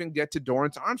we even get to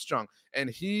Dorrance Armstrong? And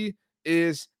he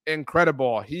is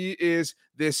incredible. He is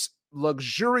this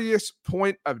luxurious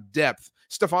point of depth.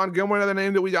 Stephon Gilmore, another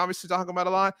name that we obviously talk about a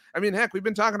lot. Heck, we've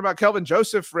been talking about Kelvin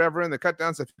Joseph forever in the cut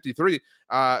downs at 53.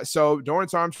 So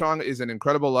Dorrance Armstrong is an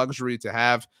incredible luxury to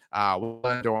have. Well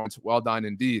done, Dorrance. Well done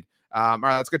indeed. All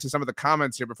right, let's get to some of the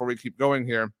comments here before we keep going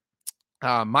here.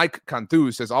 Mike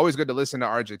Cantu says, always good to listen to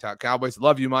RJ talk Cowboys.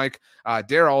 Love you, Mike.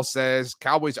 Daryl says,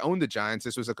 Cowboys own the Giants.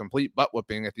 This was a complete butt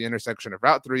whooping at the intersection of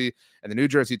Route 3 and the New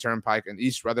Jersey Turnpike in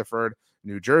East Rutherford,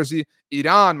 New Jersey.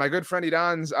 Idan, my good friend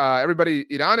Idan's,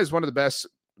 Idan is one of the best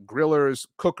grillers,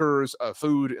 cookers of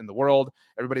food in the world.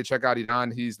 Everybody check out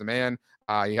Idan. He's the man.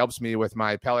 He helps me with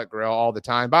my pellet grill all the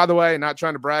time. By the way, not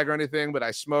trying to brag or anything, but I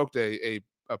smoked a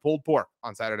pulled pork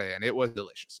on Saturday, and it was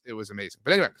delicious. It was amazing.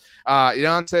 But anyway,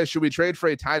 Idan says, should we trade for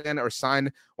a tight end or sign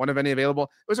one of any available?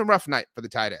 It was a rough night for the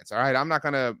tight ends. All right, I'm not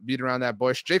going to beat around that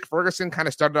bush. Jake Ferguson kind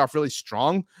of started off really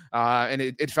strong, and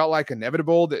it felt like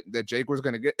inevitable that Jake was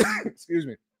going to get, excuse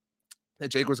me, that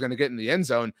Jake was going to get in the end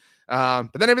zone. But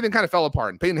then everything kind of fell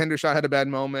apart, and Peyton Hendershot had a bad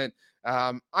moment.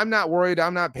 I'm not worried.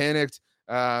 I'm not panicked.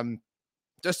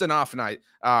 Just an off night.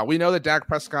 We know that Dak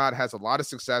Prescott has a lot of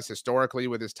success historically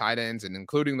with his tight ends, and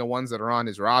including the ones that are on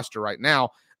his roster right now.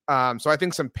 So I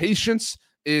think some patience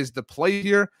is the play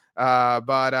here.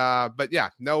 But yeah,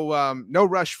 no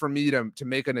rush for me to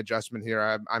make an adjustment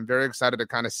here. I'm very excited to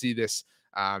kind of see this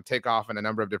take off in a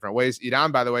number of different ways.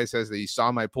 Idan, by the way, says that he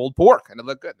saw my pulled pork and it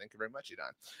looked good. Thank you very much,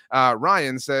 Idan.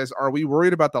 Ryan says, are we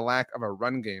worried about the lack of a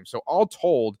run game? So all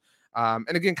told, and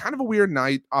again, kind of a weird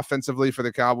night offensively for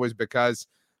the Cowboys because,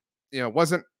 it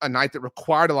wasn't a night that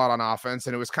required a lot on offense,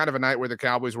 and it was kind of a night where the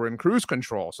Cowboys were in cruise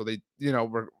control. So they,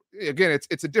 were, again,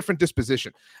 it's a different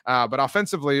disposition. But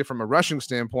offensively, from a rushing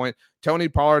standpoint, Tony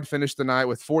Pollard finished the night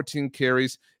with 14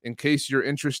 carries. In case you're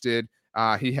interested,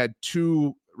 he had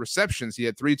 2 receptions. He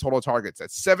had 3 total targets.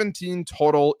 That's 17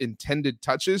 total intended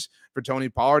touches for Tony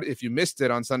Pollard. If you missed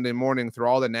it on Sunday morning through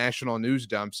all the national news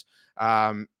dumps,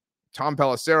 Tom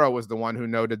Pelissero was the one who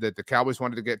noted that the Cowboys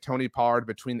wanted to get Tony Pollard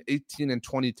between 18 and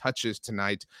 20 touches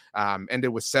tonight. And it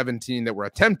was 17 that were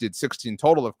attempted, 16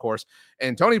 total, of course.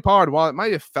 And Tony Pollard, while it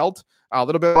might have felt a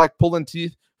little bit like pulling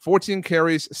teeth, 14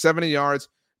 carries, 70 yards,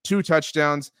 2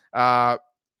 touchdowns. I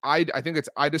think it's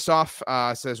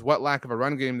Idasoff says, what lack of a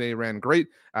run game? They ran great.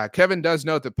 Kevin does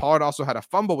note that Pollard also had a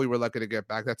fumble we were lucky to get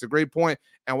back. That's a great point.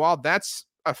 And while that's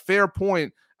a fair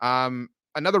point,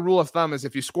 another rule of thumb is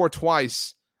if you score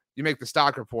twice, you make the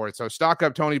stock report. So stock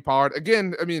up Tony Pollard.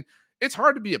 Again, it's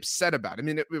hard to be upset about.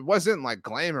 It wasn't like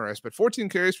glamorous, but 14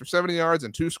 carries for 70 yards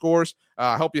and 2 scores.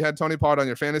 I hope you had Tony Pollard on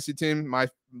your fantasy team. My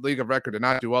league of record did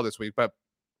not do well this week, but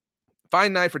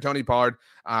fine night for Tony Pollard.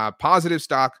 Positive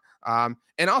stock.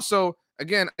 And also,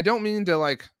 again, I don't mean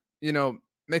to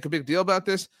make a big deal about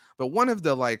this, but one of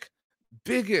the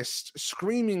biggest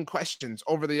screaming questions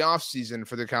over the offseason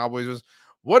for the Cowboys was,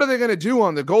 what are they going to do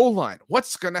on the goal line?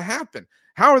 What's going to happen?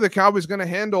 How are the Cowboys going to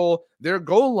handle their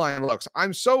goal line looks?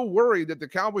 I'm so worried that the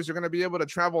Cowboys are going to be able to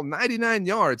travel 99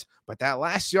 yards, but that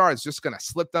last yard is just going to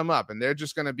slip them up, and they're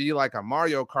just going to be like a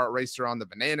Mario Kart racer on the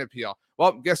banana peel.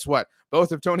 Well, guess what?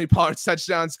 Both of Tony Pollard's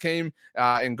touchdowns came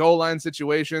in goal line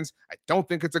situations. I don't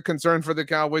think it's a concern for the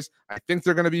Cowboys. I think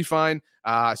they're going to be fine.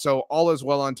 So all is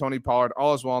well on Tony Pollard.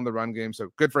 All is well on the run game. So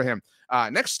good for him.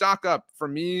 Next stock up for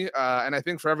me, and I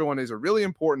think for everyone, is a really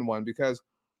important one because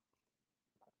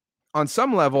on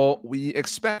some level, we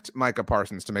expect Micah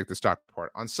Parsons to make the stock report.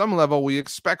 On some level, we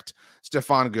expect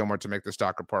Stephon Gilmore to make the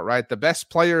stock report, right? The best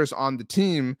players on the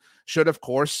team should, of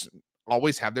course,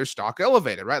 always have their stock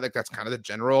elevated, right? That's kind of the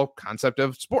general concept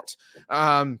of sports.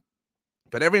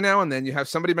 But every now and then you have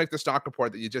somebody make the stock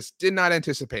report that you just did not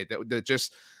anticipate, that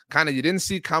just kind of you didn't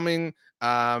see coming.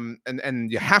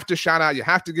 And you have to shout out, you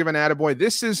have to give an attaboy.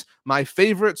 This is my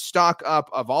favorite stock up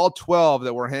of all 12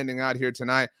 that we're handing out here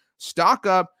tonight. Stock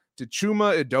up to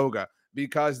Chuma Edoga,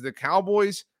 because the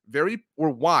Cowboys were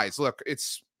wise. Look,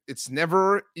 it's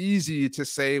never easy to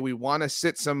say we want to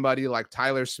sit somebody like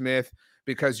Tyler Smith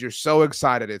because you're so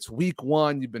excited. It's week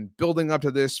 1. You've been building up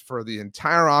to this for the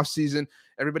entire offseason.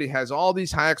 Everybody has all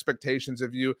these high expectations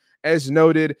of you. As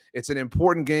noted, it's an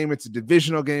important game. It's a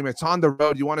divisional game. It's on the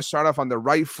road. You want to start off on the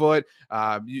right foot.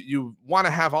 You want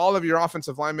to have all of your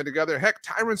offensive linemen together. Heck,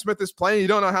 Tyron Smith is playing. You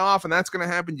don't know how often that's going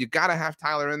to happen. You got to have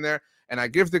Tyler in there. And I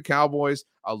give the Cowboys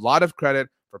a lot of credit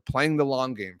for playing the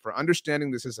long game, for understanding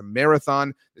this is a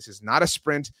marathon. This is not a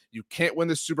sprint. You can't win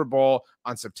the Super Bowl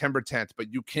on September 10th,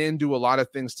 but you can do a lot of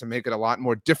things to make it a lot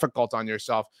more difficult on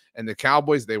yourself. And the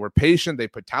Cowboys, they were patient. They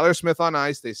put Tyler Smith on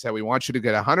ice. They said, we want you to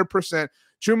get 100%.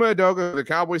 Chuma Edoga, the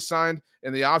Cowboys signed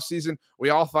in the offseason, we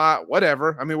all thought,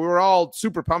 whatever. I mean, we were all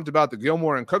super pumped about the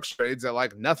Gilmore and Cooks trades that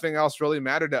like nothing else really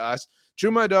mattered to us.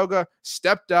 Chuma Edoga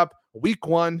stepped up week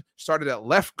 1, started at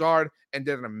left guard, and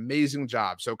did an amazing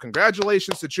job. So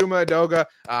congratulations to Chuma Edoga,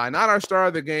 not our star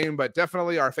of the game, but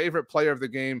definitely our favorite player of the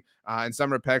game in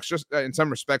some respects.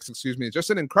 Just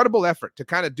an incredible effort to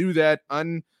kind of do that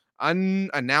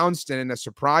unannounced and in a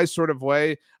surprise sort of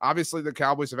way. Obviously, the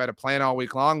Cowboys have had a plan all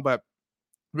week long, but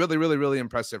really, really, really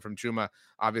impressive from Chuma,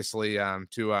 obviously,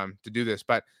 to do this.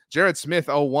 But Jared Smith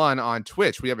 01 on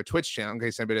Twitch, we have a Twitch channel in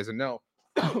case anybody doesn't know.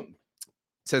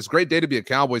 Says, great day to be a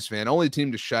Cowboys fan. Only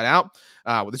team to shut out.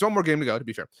 Well, there's one more game to go, to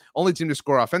be fair. Only team to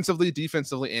score offensively,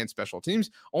 defensively, and special teams.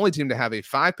 Only team to have a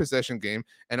 5-possession game.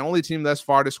 And only team thus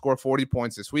far to score 40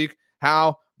 points this week.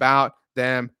 How about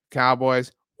them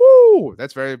Cowboys? Woo!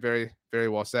 That's very, very, very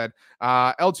well said.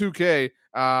 L2K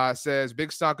says,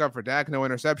 big stock up for Dak. No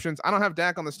interceptions. I don't have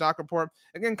Dak on the stock report.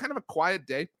 Again, kind of a quiet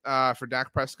day for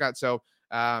Dak Prescott. So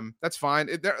that's fine.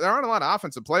 There aren't a lot of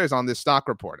offensive players on this stock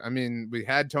report. I mean, we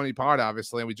had Tony Pollard,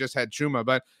 obviously, and we just had Chuma,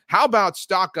 but how about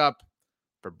stock up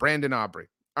for Brandon Aubrey?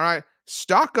 All right,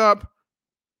 stock up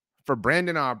for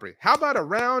Brandon Aubrey. How about a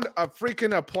round of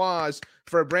freaking applause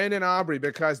for Brandon Aubrey?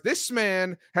 Because this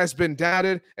man has been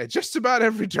doubted at just about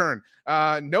every turn.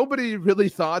 Nobody really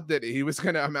thought that he was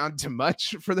going to amount to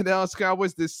much for the Dallas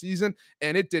Cowboys this season,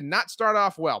 and it did not start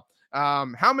off well.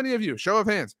 How many of you, show of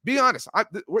hands, be honest.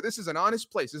 This is an honest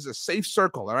place. This is a safe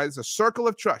circle. All right. It's a circle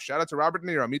of trust. Shout out to Robert De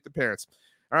Niro. Meet the parents.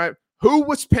 All right. Who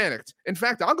was panicked? In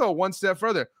fact, I'll go one step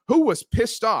further. Who was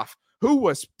pissed off? Who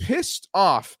was pissed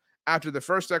off after the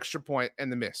first extra point and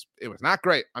the miss? It was not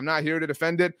great. I'm not here to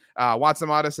defend it. Watson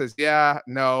Mata says, yeah,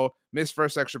 no, missed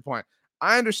first extra point.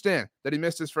 I understand that he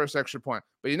missed his first extra point,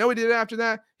 but you know what he did after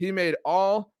that? He made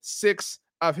all 6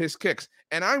 of his kicks.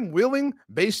 And I'm willing,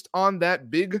 based on that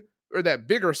bigger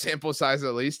sample size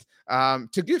at least,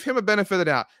 to give him a benefit of the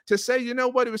doubt, to say, you know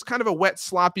what, it was kind of a wet,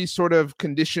 sloppy sort of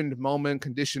conditioned moment,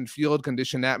 conditioned field,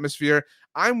 conditioned atmosphere.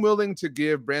 I'm willing to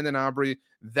give Brandon Aubrey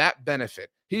that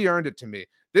benefit. He earned it to me.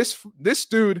 This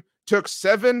dude took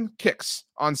 7 kicks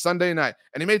on Sunday night,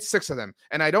 and he made 6 of them.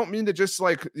 And I don't mean to just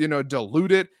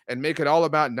dilute it and make it all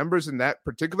about numbers in that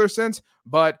particular sense,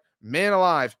 but man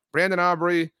alive, Brandon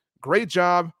Aubrey, great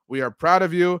job. We are proud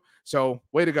of you. So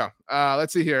way to go.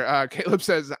 Let's see here. Caleb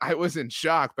says, I was in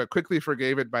shock, but quickly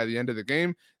forgave it by the end of the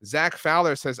game. Zach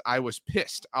Fowler says, I was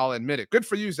pissed. I'll admit it. Good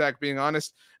for you, Zach, being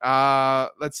honest.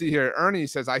 Let's see here. Ernie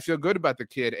says, I feel good about the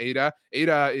kid, Ada.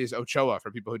 Ada is Ochoa.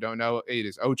 For people who don't know, Ada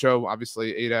is Ocho.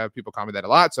 Obviously, Ada, people call me that a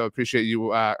lot. So appreciate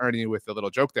you, Ernie, with the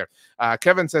little joke there.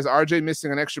 Kevin says, RJ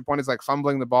missing an extra point is like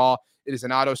fumbling the ball. It is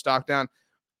an auto stock down.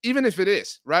 Even if it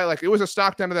is, right? Like, it was a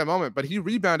stock down to that moment, but he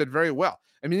rebounded very well.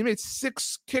 I mean, he made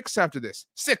 6 kicks after this.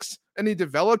 6. And he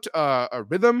developed a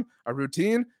rhythm, a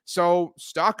routine. So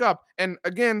stock up. And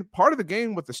again, part of the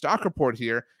game with the stock report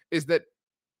here is that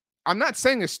I'm not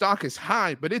saying his stock is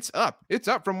high, but it's up. It's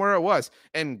up from where it was.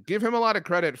 And give him a lot of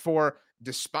credit for,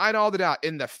 despite all the doubt,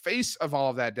 in the face of all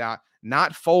of that doubt,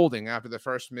 not folding after the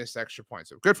first missed extra point.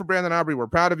 So good for Brandon Aubrey. We're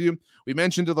proud of you. We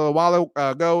mentioned a little while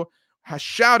ago, a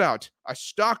shout out, a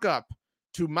stock up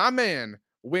to my man,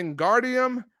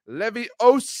 Wingardium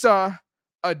Leviosa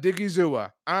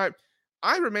Odigizua.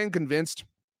 I remain convinced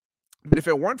that if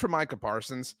it weren't for Micah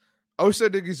Parsons, Osa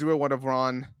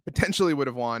Odigizua potentially would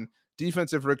have won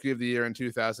Defensive Rookie of the Year in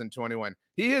 2021.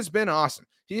 He has been awesome.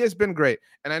 He has been great.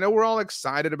 And I know we're all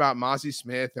excited about Mozzie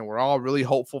Smith, and we're all really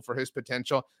hopeful for his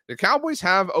potential. The Cowboys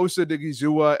have Osa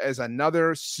Odigizua as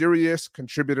another serious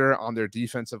contributor on their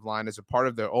defensive line as a part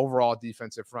of their overall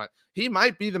defensive front. He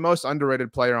might be the most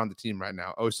underrated player on the team right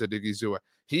now, Osa Odigizua.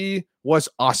 He was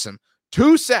awesome.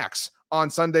 2 sacks on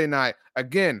Sunday night.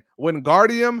 Again,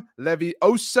 Wingardium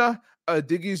Leviosa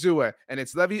Odigizua, and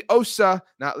it's Leviosa,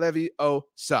 not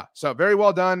Leviosa. So very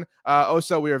well done,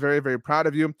 Osa. We are very, very proud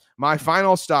of you. My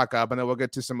final stock up, and then we'll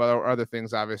get to some other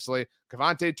things, obviously.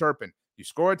 Kevontae Turpin, you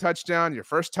score a touchdown, your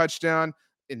first touchdown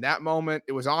in that moment.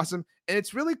 It was awesome, and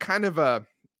it's really kind of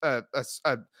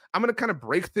I'm going to kind of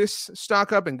break this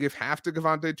stock up and give half to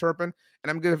Kevontae Turpin,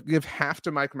 and I'm going to give half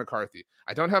to Mike McCarthy.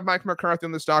 I don't have Mike McCarthy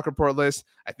on the stock report list.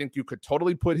 I think you could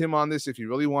totally put him on this if you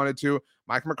really wanted to.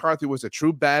 Mike McCarthy was a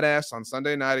true badass on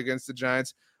Sunday night against the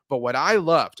Giants. But what I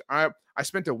loved, I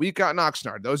spent a week out in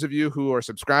Oxnard. Those of you who are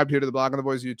subscribed here to the Blog on the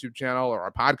Boys YouTube channel or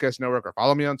our podcast network or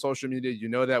follow me on social media, you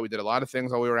know that we did a lot of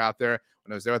things while we were out there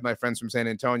when I was there with my friends from San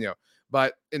Antonio.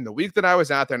 But in the week that I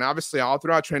was out there, and obviously all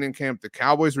throughout training camp, the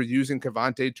Cowboys were using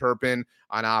Kevontae Turpin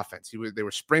on offense. They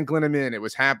were sprinkling him in. It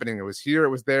was happening. It was here. It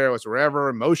was there. It was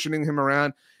wherever, motioning him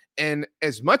around. And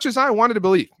as much as I wanted to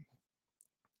believe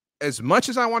as much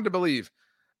as I wanted to believe,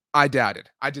 I doubted.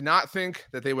 I did not think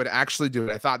that they would actually do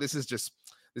it. I thought this is just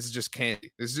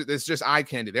candy. This is just eye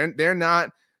candy. They're not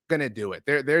gonna do it.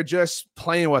 They're just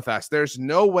playing with us. There's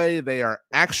no way they are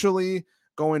actually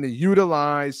going to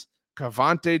utilize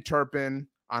KaVontae Turpin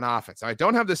on offense. I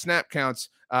don't have the snap counts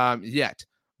yet,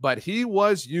 but he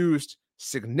was used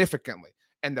significantly.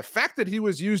 And the fact that he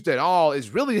was used at all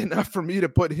is really enough for me to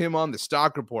put him on the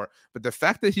stock report. But the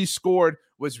fact that he scored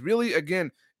was really,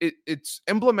 again, it's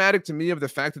emblematic to me of the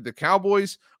fact that the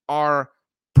Cowboys are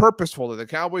purposeful, that the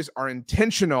Cowboys are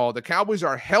intentional. The Cowboys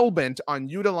are hell-bent on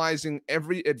utilizing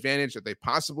every advantage that they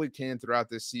possibly can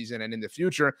throughout this season and in the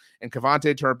future. And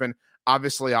KaVontae Turpin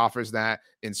obviously offers that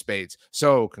in spades.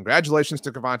 So congratulations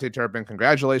to KaVontae Turpin.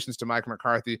 Congratulations to Mike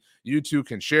McCarthy. You two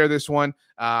can share this one.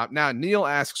 Now, Neil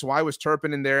asks, why was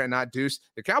Turpin in there and not Deuce?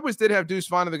 The Cowboys did have Deuce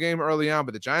Vaughn in the game early on,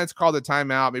 but the Giants called a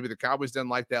timeout. Maybe the Cowboys didn't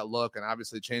like that look and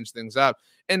obviously changed things up.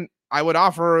 And I would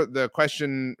offer the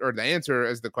question or the answer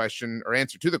as the question or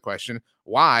answer to the question,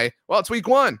 why? Well, it's week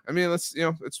one. I mean, it's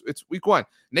week one.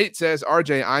 Nate says,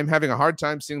 RJ, I'm having a hard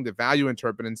time seeing the value in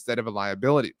Turpin instead of a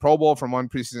liability. Pro Bowl from one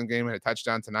preseason game and a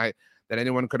touchdown tonight that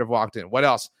anyone could have walked in. What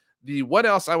else? The what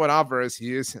else I would offer is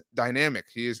he is dynamic.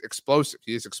 He is explosive.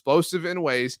 He is explosive in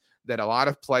ways that a lot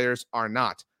of players are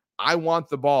not. I want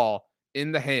the ball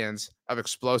in the hands of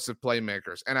explosive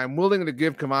playmakers. And I'm willing to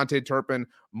give KaVontae Turpin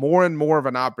more and more of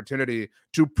an opportunity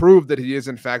to prove that he is,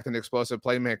 in fact, an explosive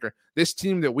playmaker. This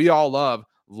team that we all love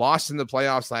lost in the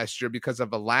playoffs last year because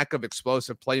of a lack of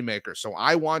explosive playmakers. So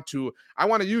I want to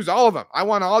use all of them. I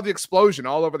want all the explosion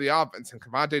all over the offense, and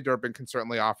KaVontae Turpin can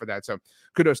certainly offer that. So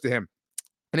kudos to him.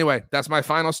 Anyway, that's my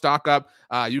final stock up.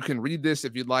 You can read this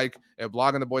if you'd like at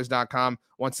bloggingtheboys.com.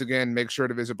 Once again, make sure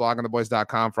to visit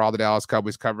bloggingtheboys.com for all the Dallas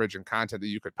Cowboys coverage and content that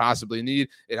you could possibly need.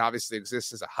 It obviously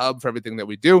exists as a hub for everything that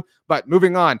we do. But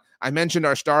moving on, I mentioned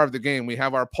our star of the game. We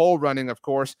have our poll running, of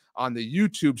course, on the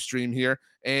YouTube stream here.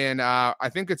 And I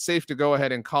think it's safe to go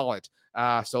ahead and call it.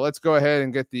 So let's go ahead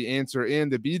and get the answer in.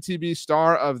 The BTB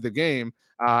star of the game,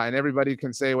 and everybody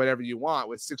can say whatever you want,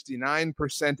 with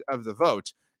 69% of the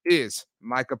vote, is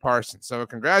Micah Parsons. So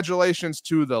congratulations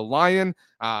to the Lion.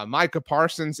 Micah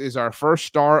Parsons is our first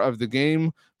star of the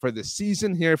game for the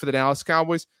season here for the Dallas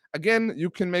Cowboys. Again, you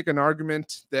can make an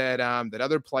argument that that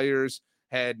other players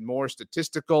had more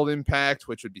statistical impact,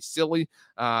 which would be silly.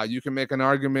 You can make an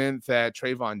argument that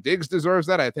Trayvon Diggs deserves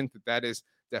that. I think that is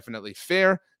definitely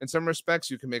fair in some respects.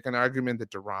 You can make an argument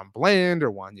that Deron Bland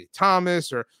or Wanye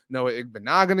Thomas or Noah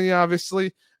Igbenogany,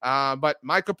 obviously. But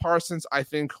Micah Parsons, I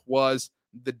think, was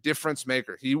the difference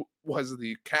maker. He was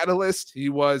the catalyst. He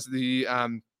was the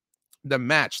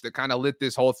match that kind of lit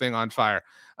this whole thing on fire.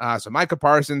 So Micah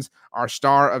Parsons, our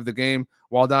star of the game.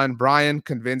 Well done. Brian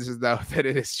convinces, though, that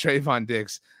it is Trayvon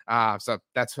Diggs. So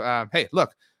that's, hey,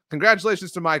 look,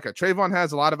 congratulations to Micah. Trayvon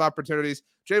has a lot of opportunities.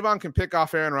 Trayvon can pick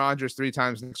off Aaron Rodgers 3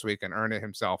 times next week and earn it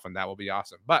himself, and that will be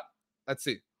awesome. But let's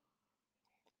see.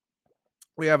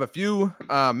 We have a few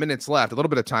minutes left, a little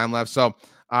bit of time left. So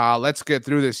let's get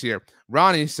through this here.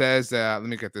 Ronnie says, let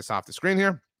me get this off the screen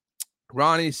here.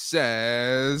 Ronnie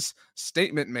says,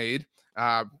 statement made.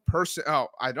 I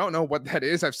don't know what that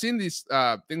is. I've seen these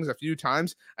things a few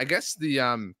times. I guess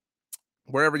the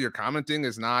wherever you're commenting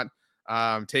is not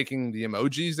taking the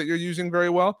emojis that you're using very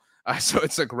well. So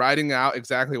it's like writing out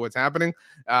exactly what's happening.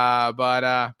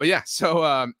 But yeah,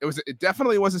 so it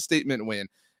definitely was a statement win.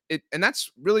 And that's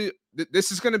really,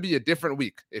 this is going to be a different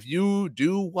week. If you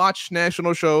do watch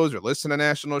national shows or listen to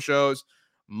national shows,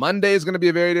 Monday is going to be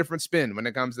a very different spin when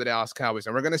it comes to the Dallas Cowboys.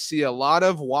 And we're going to see a lot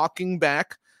of walking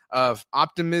back of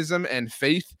optimism and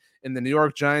faith in the New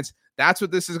York Giants. That's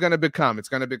what this is going to become. It's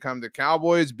going to become the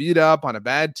Cowboys beat up on a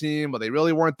bad team. Well, they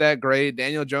really weren't that great.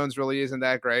 Daniel Jones really isn't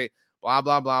that great. Blah,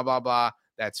 blah, blah, blah, blah.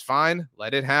 That's fine.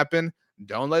 Let it happen.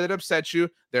 Don't let it upset you.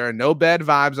 There are no bad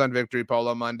vibes on Victory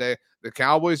Polo Monday. The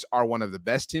Cowboys are one of the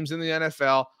best teams in the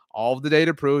NFL. All of the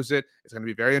data proves it. It's going to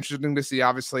be very interesting to see,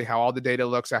 obviously, how all the data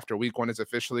looks after week one is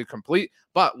officially complete.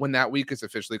 But when that week is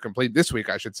officially complete, this week,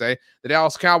 I should say, the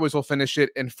Dallas Cowboys will finish it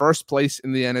in first place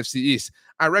in the NFC East.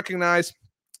 I recognize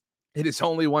it is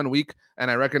only 1 week, and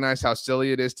I recognize how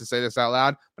silly it is to say this out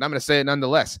loud, but I'm going to say it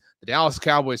nonetheless. The Dallas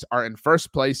Cowboys are in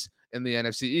first place in the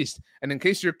NFC East. And in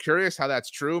case you're curious how that's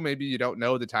true, maybe you don't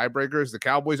know the tiebreakers, the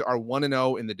Cowboys are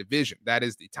 1-0 in the division. That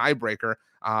is the tiebreaker.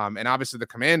 And obviously the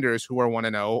Commanders, who are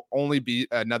 1-0, only beat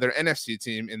another NFC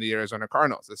team in the Arizona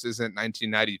Cardinals. This isn't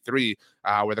 1993,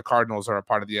 where the Cardinals are a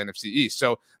part of the NFC East.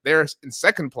 So they're in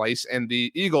second place, and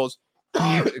the Eagles,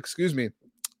 excuse me,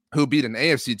 who beat an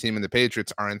AFC team in the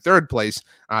Patriots, are in third place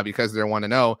because they're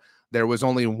 1-0. There was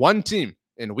only one team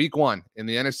in week 1 in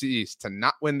the NFC East to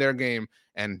not win their game.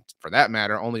 And for that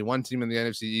matter, only one team in the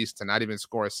NFC East to not even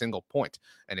score a single point.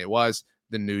 And it was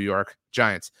the New York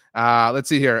Giants. Let's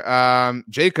see here.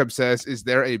 Jacob says, is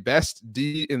there a best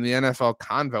D in the NFL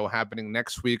convo happening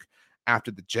next week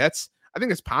after the Jets? I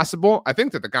think it's possible. I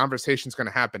think that the conversation is going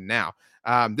to happen now.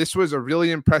 This was a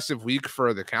really impressive week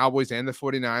for the Cowboys and the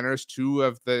 49ers, two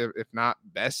of the, if not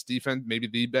best defense, maybe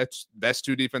the best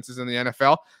two defenses in the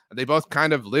NFL. They both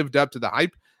kind of lived up to the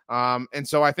hype. And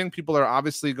so I think people are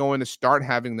obviously going to start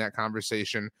having that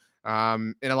conversation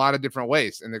in a lot of different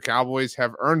ways. And the Cowboys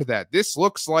have earned that. This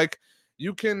looks like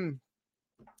you can,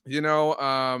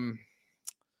 I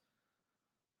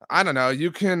don't know,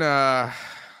 you can,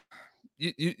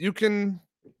 you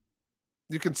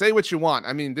can say what you want.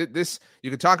 I mean, this, you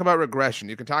can talk about regression.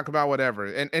 You can talk about whatever.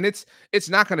 And it's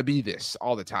not going to be this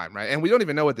all the time, right? And we don't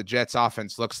even know what the Jets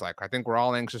offense looks like. I think we're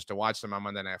all anxious to watch them on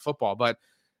Monday Night Football, but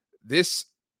this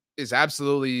is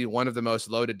absolutely one of the most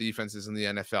loaded defenses in the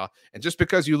NFL. And just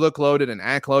because you look loaded and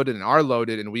act loaded and are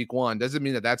loaded in week 1 doesn't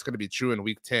mean that that's going to be true in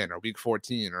week 10 or week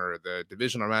 14 or the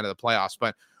divisional round of the playoffs.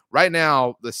 But right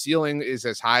now, the ceiling is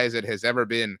as high as it has ever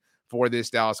been for this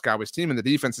Dallas Cowboys team, and the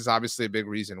defense is obviously a big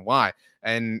reason why.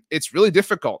 And it's really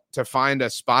difficult to find a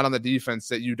spot on the defense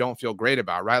that you don't feel great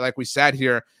about, right? Like we sat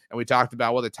here and we talked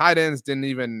about, well, the tight ends didn't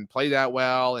even play that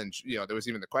well, and there was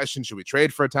even the question, should we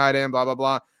trade for a tight end, blah, blah,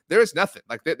 blah. There is nothing.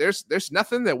 Like there's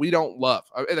nothing that we don't love.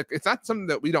 It's not something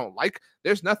that we don't like.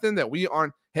 There's nothing that we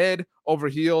aren't head over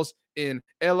heels in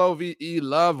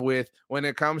love with when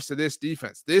it comes to this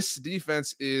defense. This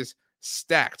defense is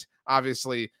stacked,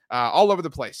 obviously, all over the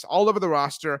place, all over the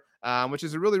roster, which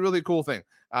is a really, really cool thing.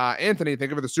 Anthony, thank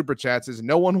you for the super chat, says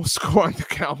no one will score on the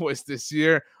Cowboys this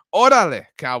year. Orale,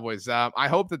 Cowboys. I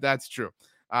hope that that's true,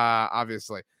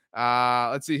 obviously.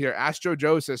 Let's see here. Astro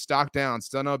Joe says stock down,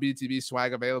 still no BTB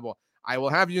swag available. I will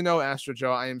have you know, Astro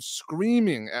Joe, I am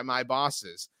screaming at my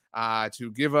bosses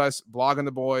to give us Blogging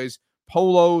the Boys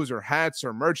polos or hats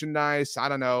or merchandise. I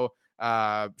don't know,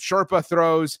 Sherpa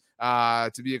throws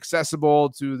to be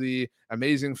accessible to the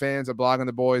amazing fans of Blogging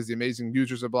the Boys, the amazing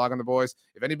users of Blogging the Boys.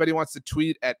 If anybody wants to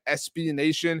tweet at SB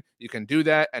Nation, you can do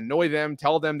that. Annoy them.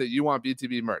 Tell them that you want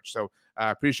BTB merch. So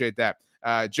appreciate that.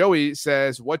 Joey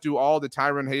says, what do all the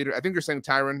Tyron haters, I think you're saying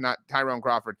Tyron, not Tyrone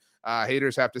Crawford,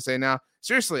 haters have to say now?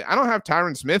 Seriously, I don't have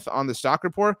Tyron Smith on the stock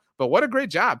report, but what a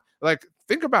great job. Like,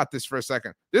 think about this for a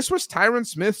second. This was Tyron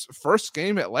Smith's first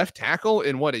game at left tackle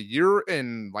in a year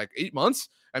and like 8 months.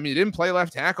 I mean, he didn't play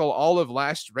left tackle all of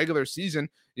last regular season,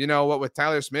 what with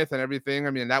Tyler Smith and everything.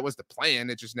 I mean, that was the plan.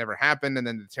 It just never happened. And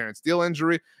then the Terrence Steele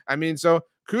injury. I mean, so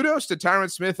kudos to Tyron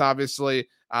Smith, obviously,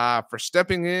 for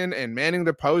stepping in and manning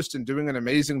the post and doing an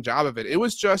amazing job of it. It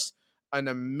was just an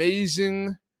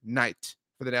amazing night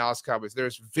for the Dallas Cowboys.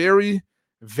 There's very,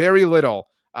 very little,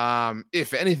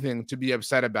 if anything, to be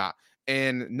upset about.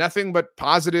 And nothing but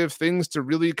positive things to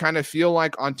really kind of feel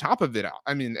like on top of it.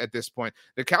 I mean, at this point,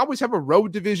 the Cowboys have a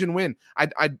road division win.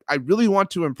 I really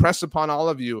want to impress upon all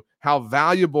of you how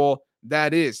valuable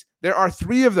that is. There are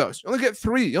 3 of those. You only get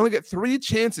 3. You only get 3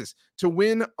 chances to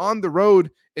win on the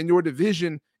road in your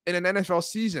division in an NFL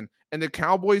season. And the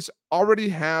Cowboys already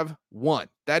have 1.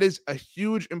 That is a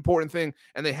huge, important thing.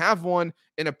 And they have one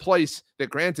in a place that,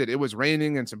 granted, it was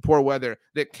raining and some poor weather,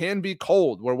 that can be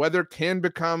cold, where weather can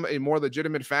become a more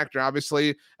legitimate factor.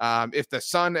 Obviously, if the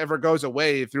sun ever goes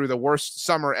away through the worst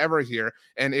summer ever here,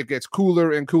 and it gets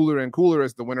cooler and cooler and cooler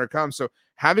as the winter comes. So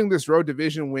having this road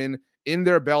division win in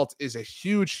their belt is a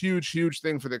huge, huge, huge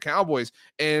thing for the Cowboys.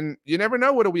 And you never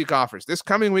know what a week offers. This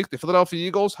coming week, the Philadelphia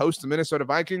Eagles host the Minnesota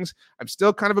Vikings. I'm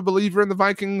still kind of a believer in the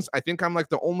Vikings. I think I'm like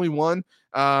the only one,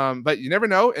 but you never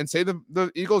know. And say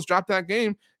the Eagles drop that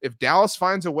game. If Dallas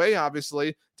finds a way,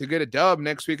 obviously, to get a dub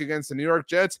next week against the New York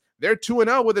Jets, they're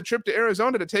 2-0 with a trip to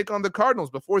Arizona to take on the Cardinals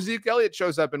before Zeke Elliott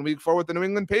shows up in week 4 with the New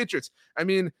England Patriots. I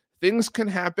mean, things can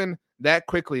happen that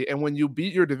quickly. And when you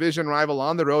beat your division rival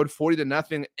on the road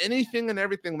 40-0, anything and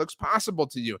everything looks possible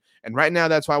to you. And right now,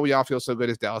 that's why we all feel so good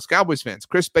as Dallas Cowboys fans.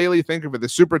 Chris Bailey, thank you for the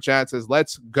super chat, says,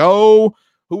 let's go.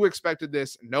 Who expected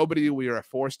this? Nobody. We are a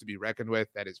force to be reckoned with.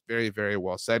 That is very, very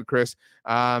well said, Chris.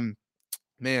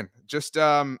 Man, just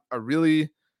a really,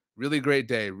 really great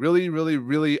day. Really, really,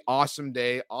 really awesome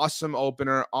day. Awesome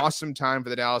opener. Awesome time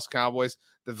for the Dallas Cowboys.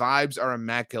 The vibes are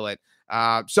immaculate.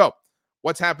 So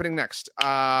what's happening next?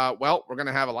 Well, we're going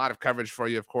to have a lot of coverage for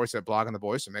you, of course, at Blogging the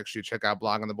Boys. So make sure you check out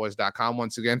bloggingtheboys.com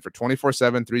once again for 24/7,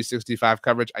 365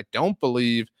 coverage. I don't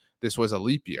believe this was a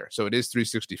leap year. So it is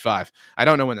 365. I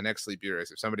don't know when the next leap year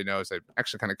is. If somebody knows, I'm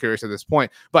actually kind of curious at this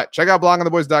point. But check out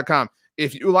blogontheboys.com.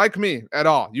 If you like me at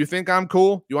all, you think I'm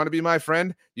cool, you want to be my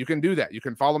friend, you can do that. You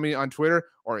can follow me on Twitter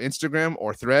or Instagram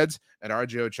or Threads at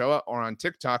RJ Ochoa or on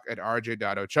TikTok at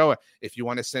rj.ochoa. If you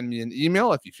want to send me an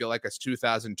email, if you feel like it's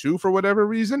 2002 for whatever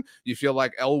reason, you feel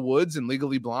like Elle Woods and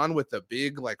Legally Blonde with the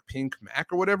big like pink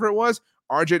Mac or whatever it was,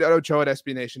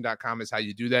 rj.ochoa@sbnation.com is how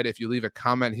you do that. If you leave a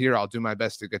comment here, I'll do my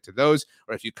best to get to those.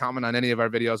 Or if you comment on any of our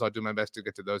videos, I'll do my best to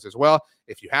get to those as well.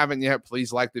 If you haven't yet,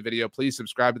 please like the video. Please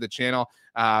subscribe to the channel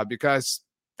because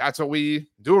that's what we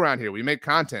do around here. We make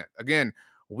content. Again,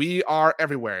 we are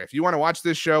everywhere. If you want to watch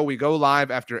this show, we go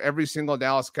live after every single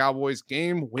Dallas Cowboys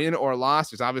game, win or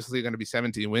loss. There's obviously going to be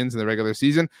 17 wins in the regular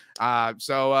season.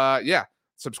 Yeah,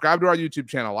 subscribe to our YouTube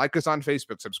channel. Like us on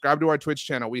Facebook. Subscribe to our Twitch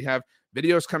channel. We have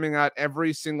videos coming out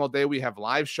every single day. We have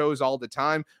live shows all the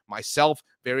time. Myself,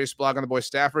 various Blog on the Boys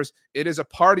staffers. It is a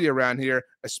party around here,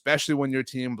 especially when your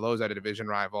team blows out a division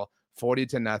rival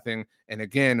 40-0. And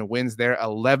again, wins their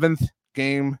 11th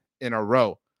game in a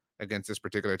row against this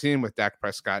particular team with Dak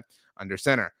Prescott under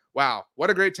center. Wow, what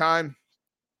a great time.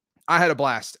 I had a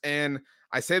blast. And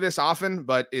I say this often,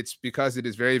 but it's because it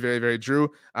is very, very, very true.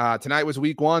 Tonight was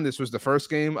week 1. This was the first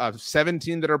game of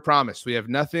 17 that are promised. We have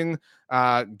nothing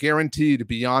guaranteed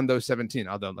beyond those 17,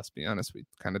 although let's be honest, we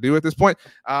kind of do at this point.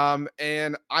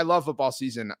 And I love football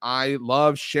season. I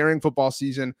love sharing football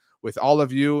season with all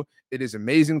of you. It is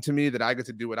amazing to me that I get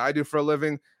to do what I do for a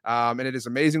living. And it is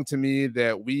amazing to me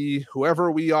that we,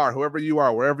 whoever we are, whoever you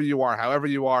are, wherever you are, however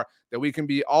you are, that we can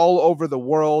be all over the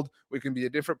world. We can be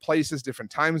at different places, different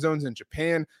time zones in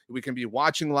Japan. We can be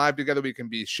watching live together. We can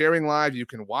be sharing live. You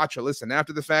can watch or listen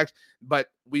after the fact, but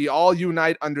we all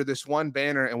unite under this one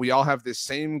banner, and we all have this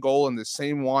same goal and the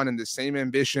same one and the same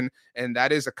ambition. And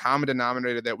that is a common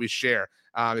denominator that we share.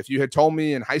 If you had told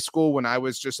me in high school when I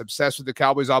was just obsessed with the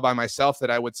Cowboys all by myself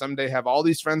that I would someday have all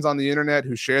these friends on the internet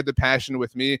who shared the passion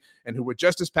with me and who were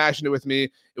just as passionate with me,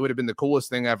 it would have been the coolest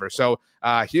thing ever. So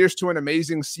here's to an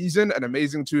amazing season, an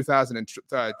amazing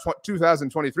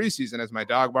 2023 season, as my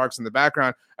dog barks in the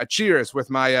background. A cheers with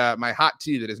my my hot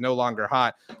tea that is no longer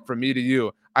hot from me to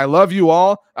you. I love you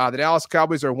all. The Dallas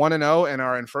Cowboys are 1-0 and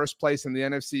are in first place in the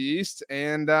NFC East.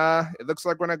 And it looks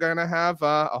like we're going to have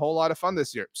a whole lot of fun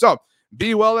this year. So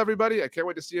be well, everybody. I can't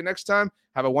wait to see you next time.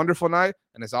 Have a wonderful night.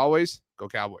 And as always, go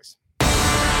Cowboys.